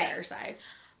 Dyer side.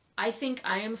 I think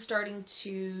I am starting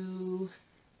to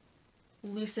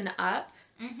loosen up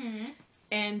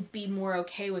and be more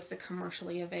okay with the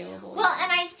commercially available. Well,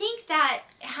 and I think that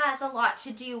has a lot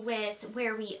to do with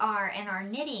where we are in our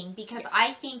knitting, because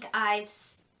I think I'm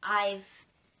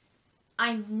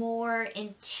I'm more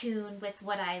in tune with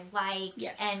what I like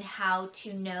Yes. and how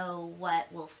to know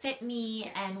what will fit me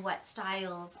Yes. and what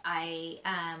styles I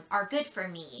are good for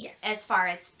me Yes. as far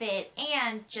as fit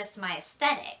and just my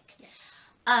aesthetic. Yes.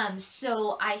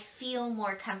 So I feel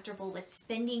more comfortable with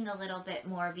spending a little bit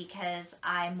more because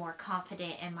I'm more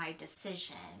confident in my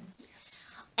decision. Yes.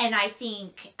 And I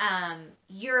think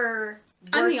you're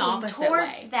I'm the working opposite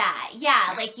towards way. that.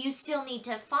 Yeah, like you still need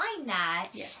to find that.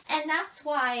 Yes. And that's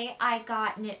why I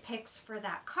got knit picks for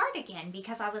that cardigan,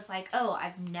 because I was like, oh,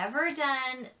 I've never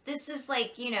done, this is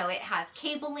like, you know, it has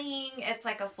cabling, it's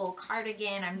like a full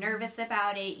cardigan, I'm nervous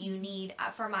about it. You need,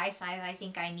 for my size, I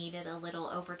think I needed a little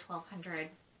over 1,200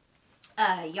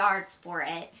 yards for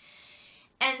it.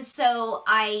 And so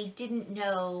I didn't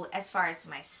know as far as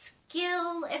my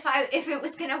skill if it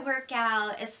was gonna work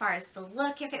out, as far as the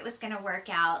look if it was gonna work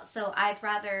out. So I'd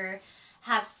rather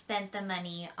have spent the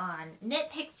money on Knit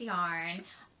Picks yarn.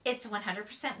 It's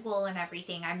 100% wool and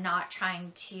everything. I'm not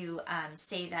trying to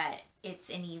say that it's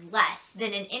any less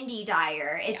than an indie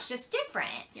dyer. It's just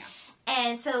different. Yeah.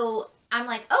 And so I'm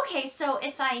like, okay, so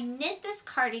if I knit this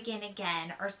cardigan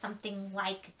again or something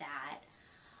like that,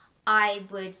 I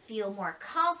would feel more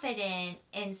confident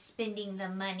in spending the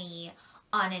money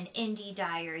on an indie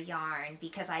dyer yarn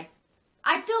because I'd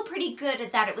feel pretty good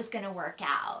at that it was going to work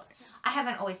out. I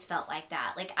haven't always felt like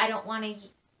that. Like, I don't want to,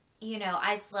 you know,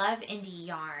 I love indie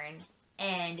yarn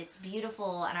and it's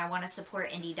beautiful and I want to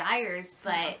support indie dyers,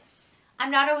 but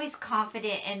I'm not always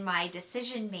confident in my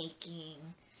decision making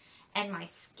and my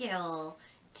skill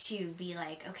to be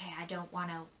like, okay, I don't want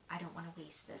to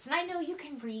waste this. And I know you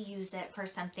can reuse it for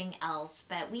something else,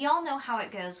 but we all know how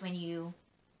it goes when you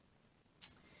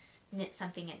knit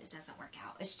something and it doesn't work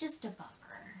out. It's just a bummer.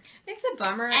 It's a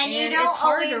bummer, and it's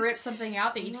hard to rip something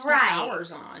out that you've spent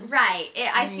hours on. Right.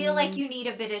 I feel like you need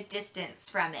a bit of distance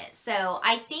from it. So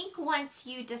I think once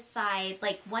you decide,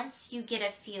 like once you get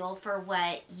a feel for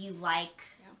what you like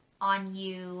on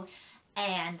you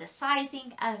and the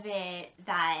sizing of it,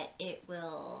 that it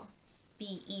will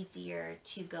be easier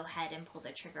to go ahead and pull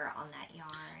the trigger on that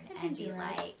yarn and be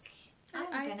like,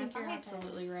 I think you're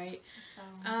absolutely right. So.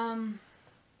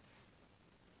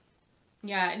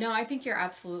 Yeah, no, I think you're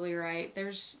absolutely right.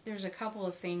 There's a couple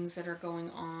of things that are going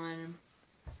on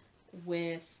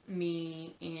with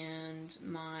me and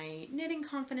my knitting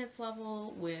confidence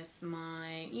level, with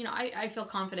my, you know, I feel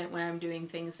confident when I'm doing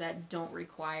things that don't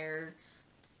require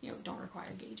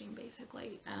gauging,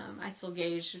 basically. I still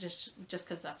gauge just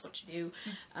because that's what you do.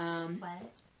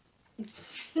 What?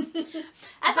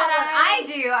 That's not what I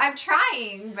do. I'm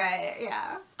trying, but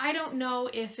yeah. I don't know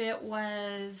if it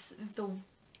was the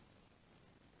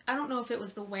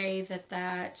way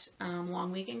that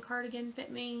long weekend cardigan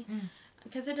fit me,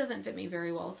 because it doesn't fit me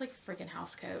very well. It's like a freaking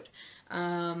house coat.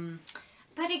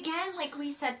 But again, like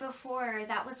we said before,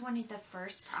 that was one of the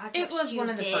first projects It was one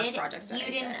of the first projects that I did.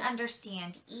 You didn't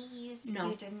understand ease.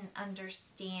 No. You didn't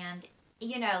understand,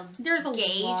 you know, there's a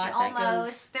gauge lot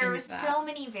almost. That there goes was so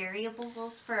many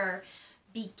variables for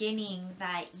beginning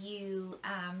that you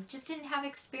just didn't have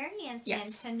experience in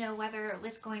to know whether it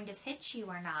was going to fit you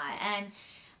or not. Yes. And,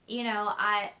 you know,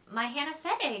 my Hannah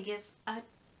Fettig is,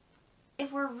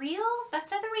 if we're real, the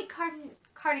featherweight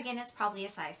cardigan is probably a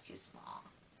size too small.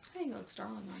 I think it looks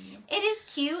darling on you. It is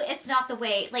cute. It's not the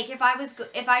way, like if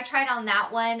I tried on that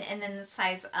one and then the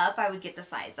size up, I would get the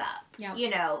size up. Yeah. You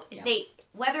know,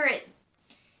 whether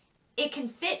it can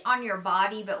fit on your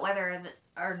body, but whether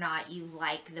or not you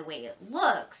like the way it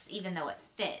looks, even though it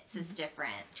fits, is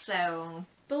different. So.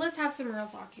 But let's have some real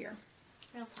talk here.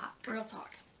 Real talk. Real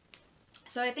talk.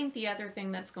 So I think the other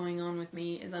thing that's going on with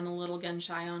me is I'm a little gun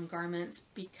shy on garments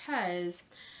because,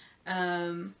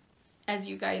 as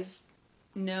you guys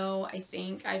know, I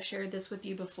think I've shared this with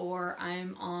you before,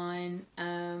 I'm on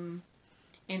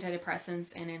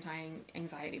antidepressants and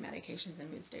anti-anxiety medications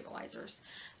and mood stabilizers.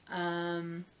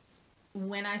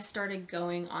 When I started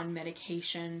going on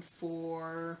medication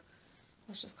for,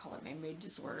 let's just call it my mood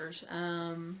disorders,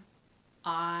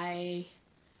 I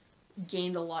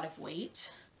gained a lot of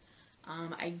weight.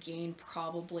 I gained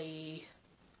probably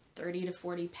 30 to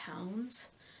 40 pounds.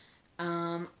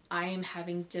 I am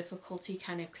having difficulty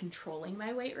kind of controlling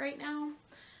my weight right now.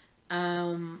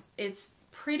 It's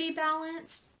pretty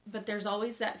balanced, but there's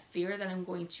always that fear that I'm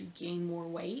going to gain more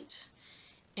weight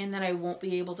and that I won't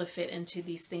be able to fit into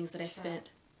these things that I spent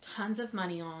tons of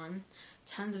money on,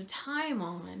 tons of time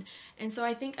on. And so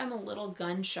I think I'm a little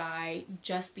gun shy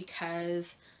just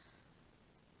because,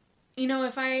 you know,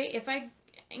 if I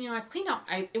you know, I cleaned out,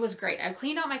 it was great. I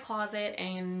cleaned out my closet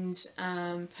and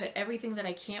put everything that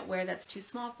I can't wear that's too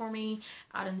small for me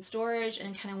out in storage,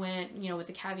 and kind of went, you know, with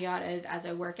the caveat of, as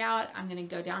I work out, I'm going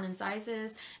to go down in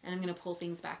sizes and I'm going to pull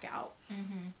things back out.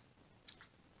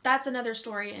 That's another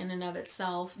story in and of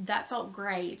itself. That felt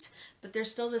great, but there's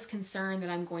still this concern that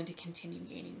I'm going to continue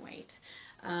gaining weight.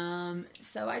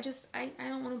 So I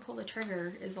don't want to pull the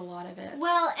trigger is a lot of it.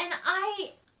 Well, and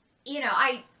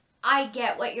I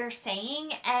get what you're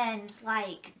saying, and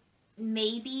like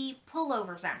maybe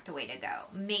pullovers aren't the way to go.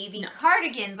 Maybe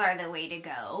cardigans are the way to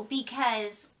go,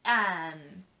 because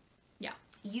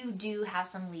you do have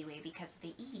some leeway because of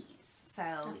the ease. So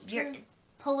your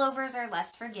pullovers are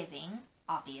less forgiving,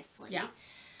 obviously. Yeah.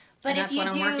 But and that's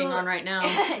what I'm working on right now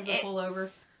is a pullover.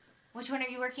 Which one are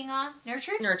you working on?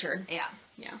 Nurtured? Nurtured. Yeah.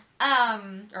 Yeah.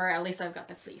 Or at least I've got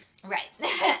the sleeve. Right.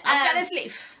 I've got a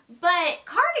sleeve. But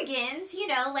cardigans, you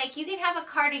know, like you can have a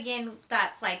cardigan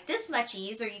that's like this much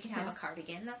ease, or you can have a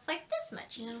cardigan that's like this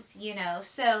much ease, you know.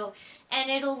 So, and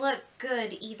it'll look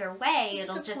good either way.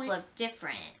 It'll just look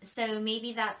different. So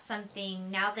maybe that's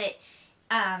something now that,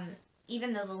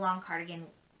 even though the long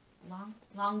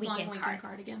weekend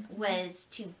cardigan was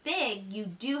too big, you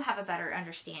do have a better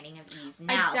understanding of ease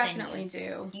now. I definitely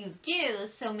do. You do.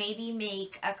 So maybe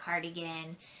make a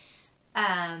cardigan,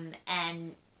 and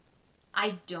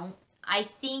I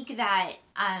think that,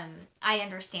 I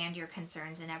understand your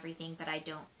concerns and everything, but I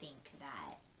don't think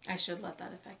that I should let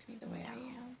that affect me the way I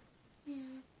am. Yeah.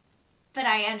 But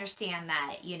I understand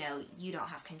that, you know, you don't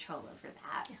have control over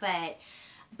that. Yeah.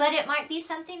 But it might be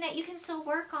something that you can still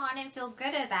work on and feel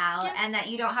good about, and that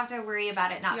you don't have to worry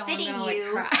about it not fitting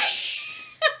you. Like, cry.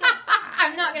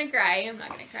 I'm not going to cry. I'm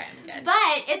good.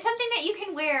 But it's something that you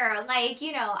can wear. Like,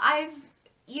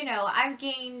 I've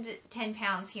gained 10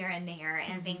 pounds here and there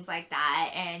and things like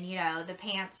that. And, you know, the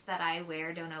pants that I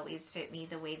wear don't always fit me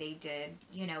the way they did,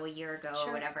 you know, a year ago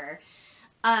or whatever.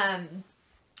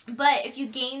 But if you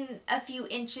gain a few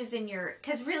inches in your,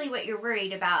 because really what you're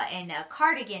worried about in a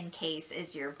cardigan case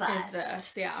is your bust. Is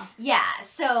this, yeah. Yeah,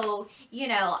 so, you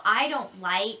know, I don't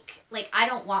I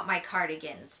don't want my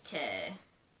cardigans to,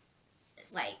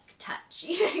 like, touch,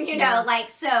 you know, like,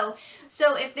 so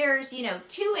if there's, you know,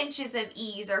 2 inches of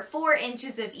ease or 4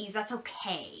 inches of ease, that's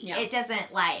okay. Yeah. It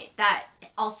doesn't, like, that,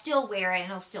 I'll still wear it and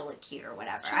it'll still look cute or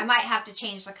whatever. Sure. I might have to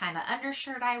change the kind of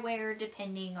undershirt I wear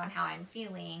depending on how I'm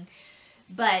feeling.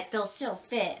 But they'll still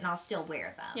fit, and I'll still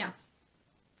wear them. Yeah.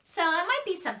 So that might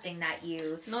be something that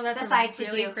you decide to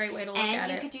do. Really great way to look at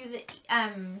it. And you could do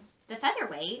the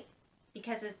featherweight,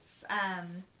 because it's.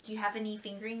 Do you have any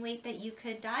fingering weight that you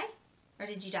could dye, or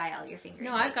did you dye all your fingering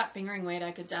weight? No, I've got fingering weight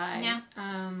I could dye. Yeah.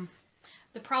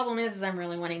 The problem is I'm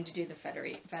really wanting to do the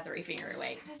feathery fingering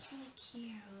weight. That's really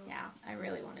cute. Yeah, I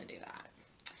really want to do that.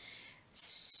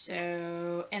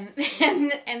 So and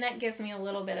that gives me a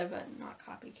little bit of a not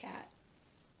copycat.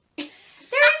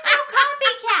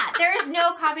 There is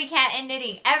no copycat in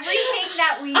knitting. Everything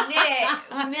that we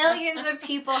knit, millions of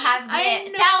people have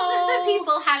knit. Thousands of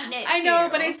people have knit, I know,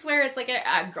 but I swear it's like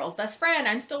a girl's best friend.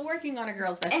 I'm still working on a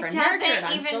girl's best friend. It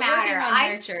doesn't even matter.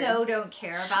 I so don't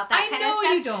care about that kind of stuff. I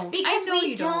know you don't. Because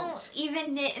we don't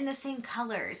even knit in the same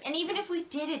colors. And even if we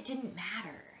did, it didn't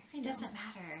matter. It doesn't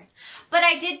matter. But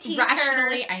I did tease her.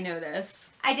 Rationally, I know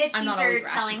this. I did tease her,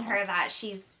 telling her that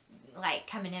she's like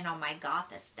coming in on my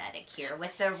goth aesthetic here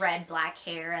with the red black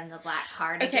hair and the black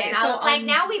cardigan. Okay, so I was like,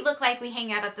 now we look like we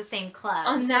hang out at the same club.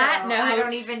 On that note, I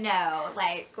don't even know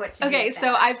like what to do. Okay,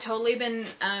 so I've totally been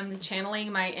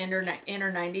channeling my inner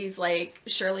 90s like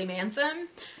Shirley Manson,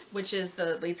 which is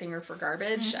the lead singer for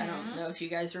Garbage. I don't know if you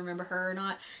guys remember her or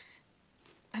not.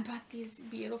 I bought these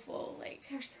beautiful, like,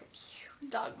 they're so cute,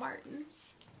 Dog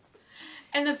Martens.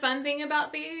 And the fun thing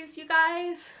about these, you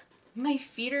guys, my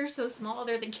feet are so small,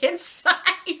 they're the kid's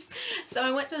size. So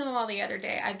I went to the mall the other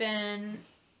day. I've been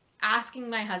asking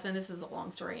my husband, this is a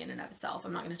long story in and of itself,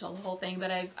 I'm not going to tell the whole thing,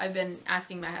 but I've been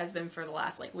asking my husband for the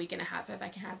last like week and a half if I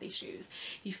can have these shoes.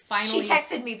 She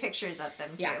texted me pictures of them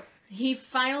too. Yeah.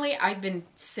 I've been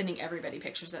sending everybody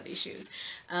pictures of these shoes.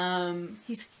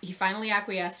 He finally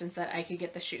acquiesced and said I could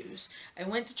get the shoes. I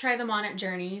went to try them on at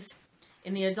Journeys.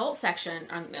 In the adult section,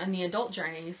 on the adult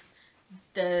Journeys,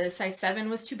 the size 7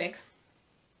 was too big.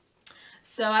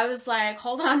 So I was like,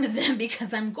 hold on to them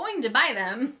because I'm going to buy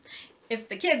them if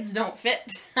the kids don't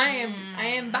fit. I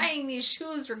am buying these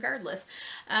shoes regardless.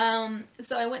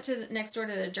 So I went to next door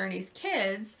to the Journeys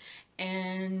Kids,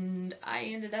 and I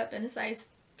ended up in a size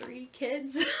 3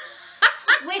 kids.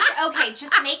 Which, okay,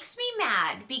 just makes me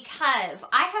mad because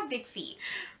I have big feet.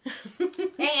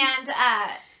 And,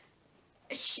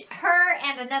 her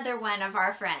and another one of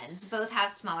our friends both have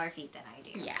smaller feet than I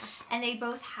do. Yeah. And they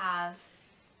both have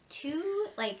two,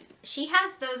 like, she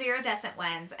has those iridescent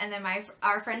ones, and then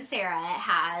our friend Sarah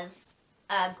has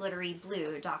a glittery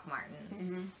blue Doc Martens.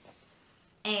 Mm-hmm.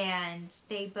 And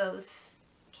they both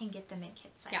can get them in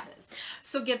kid sizes. Yeah.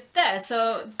 So get this.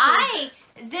 So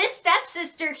this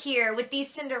stepsister here with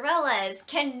these Cinderellas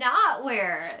cannot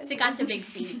wear. She got the big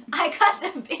feet. I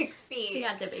got the big feet. She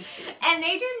got the big feet. And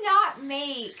they do not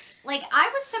make, like,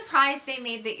 I was surprised they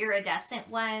made the iridescent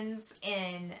ones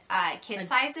in kid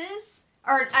sizes.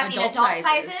 Or, adult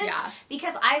sizes. Yeah.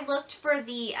 Because I looked for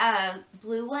the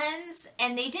blue ones,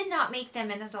 and they did not make them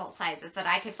in adult sizes that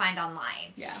I could find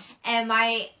online. Yeah. And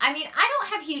I don't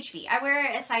have huge feet. I wear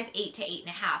a size 8 to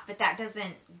 8.5, but that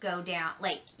doesn't go down,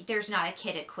 like, there's not a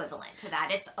kid equivalent to that.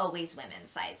 It's always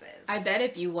women's sizes. I bet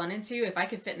if you wanted to, if I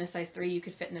could fit in a size 3, you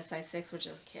could fit in a size 6, which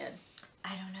is a kid.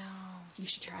 I don't know. You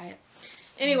should try it.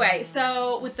 Anyway,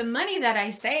 so with the money that I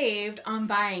saved on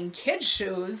buying kids'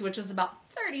 shoes, which was about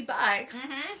 $30,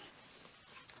 mm-hmm.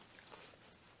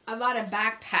 I bought a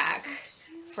backpack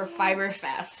for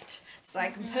Fiberfest, so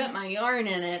I can put my yarn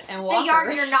in it and walk. The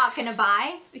yarn you're not gonna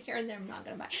buy. The yarn that I'm not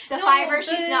gonna buy. The fiber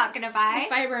she's not gonna buy.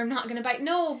 The fiber I'm not gonna buy.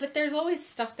 No, but there's always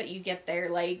stuff that you get there,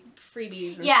 like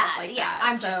freebies and stuff like that. Yeah,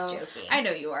 I'm just joking. I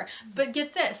know you are, but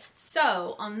get this.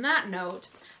 So on that note,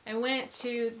 I went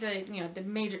to the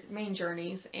main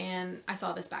journeys, and I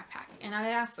saw this backpack, and I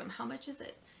asked them, how much is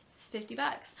it? It's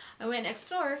 $50. I went next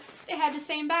door. They had the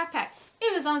same backpack.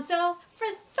 It was on sale for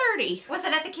 $30. Was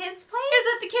it at the kids' place? It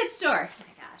was at the kids' store. Oh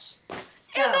my gosh.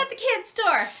 It was at the kids'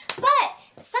 store.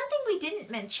 But something we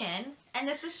didn't mention, and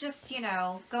this is just,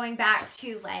 going back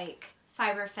to like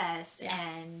Fiberfest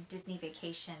and Disney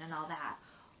Vacation and all that,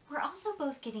 we're also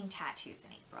both getting tattoos in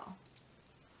April.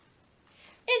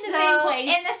 In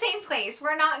the same place.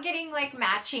 We're not getting like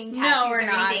matching tattoos or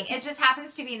anything. It just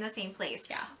happens to be in the same place.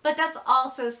 Yeah. But that's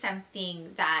also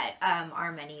something that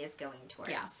our money is going towards.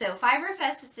 Yeah. So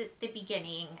Fiberfest is at the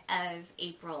beginning of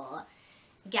April.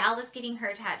 Gal is getting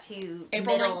her tattoo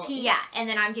April 19th. Yeah, and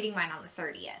then I'm getting mine on the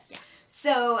 30th. Yeah.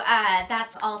 So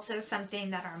that's also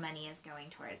something that our money is going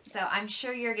towards. So I'm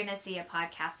sure you're going to see a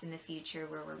podcast in the future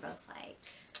where we're both like,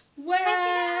 what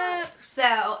up?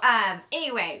 So,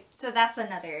 anyway, so that's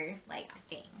another,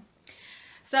 thing.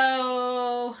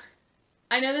 So,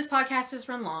 I know this podcast has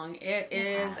run long. It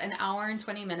is an hour and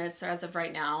 20 minutes as of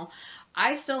right now.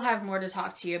 I still have more to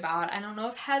talk to you about. I don't know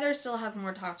if Heather still has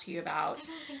more to talk to you about.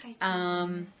 I don't think I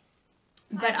do.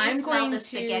 But I I'm going the to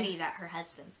spaghetti that her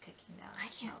husband's cooking now. I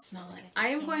can't smell it. I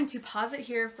am going to pause it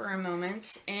here for a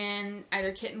moment, and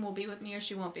either Kitten will be with me or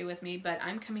she won't be with me, but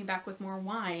I'm coming back with more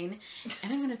wine,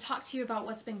 and I'm going to talk to you about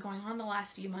what's been going on the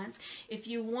last few months. If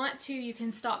you want to, you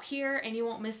can stop here, and you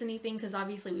won't miss anything, because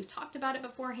obviously we've talked about it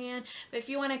beforehand, but if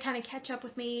you want to kind of catch up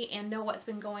with me and know what's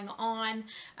been going on,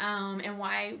 and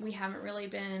why we haven't really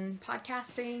been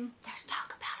podcasting. There's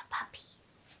talk about a puppy.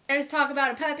 There's talk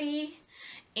about a puppy.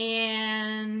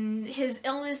 And his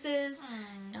illnesses.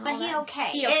 But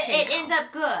it ends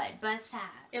up good, but sad.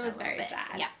 It was very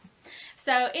sad. Yeah.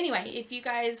 So anyway, if you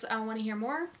guys want to hear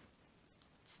more,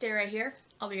 stay right here.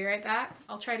 I'll be right back.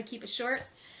 I'll try to keep it short.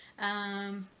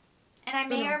 And I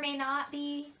may or may not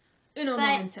be. Uno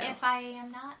momento. If I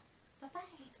am not, bye-bye.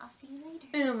 I'll see you later.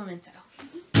 Uno momento.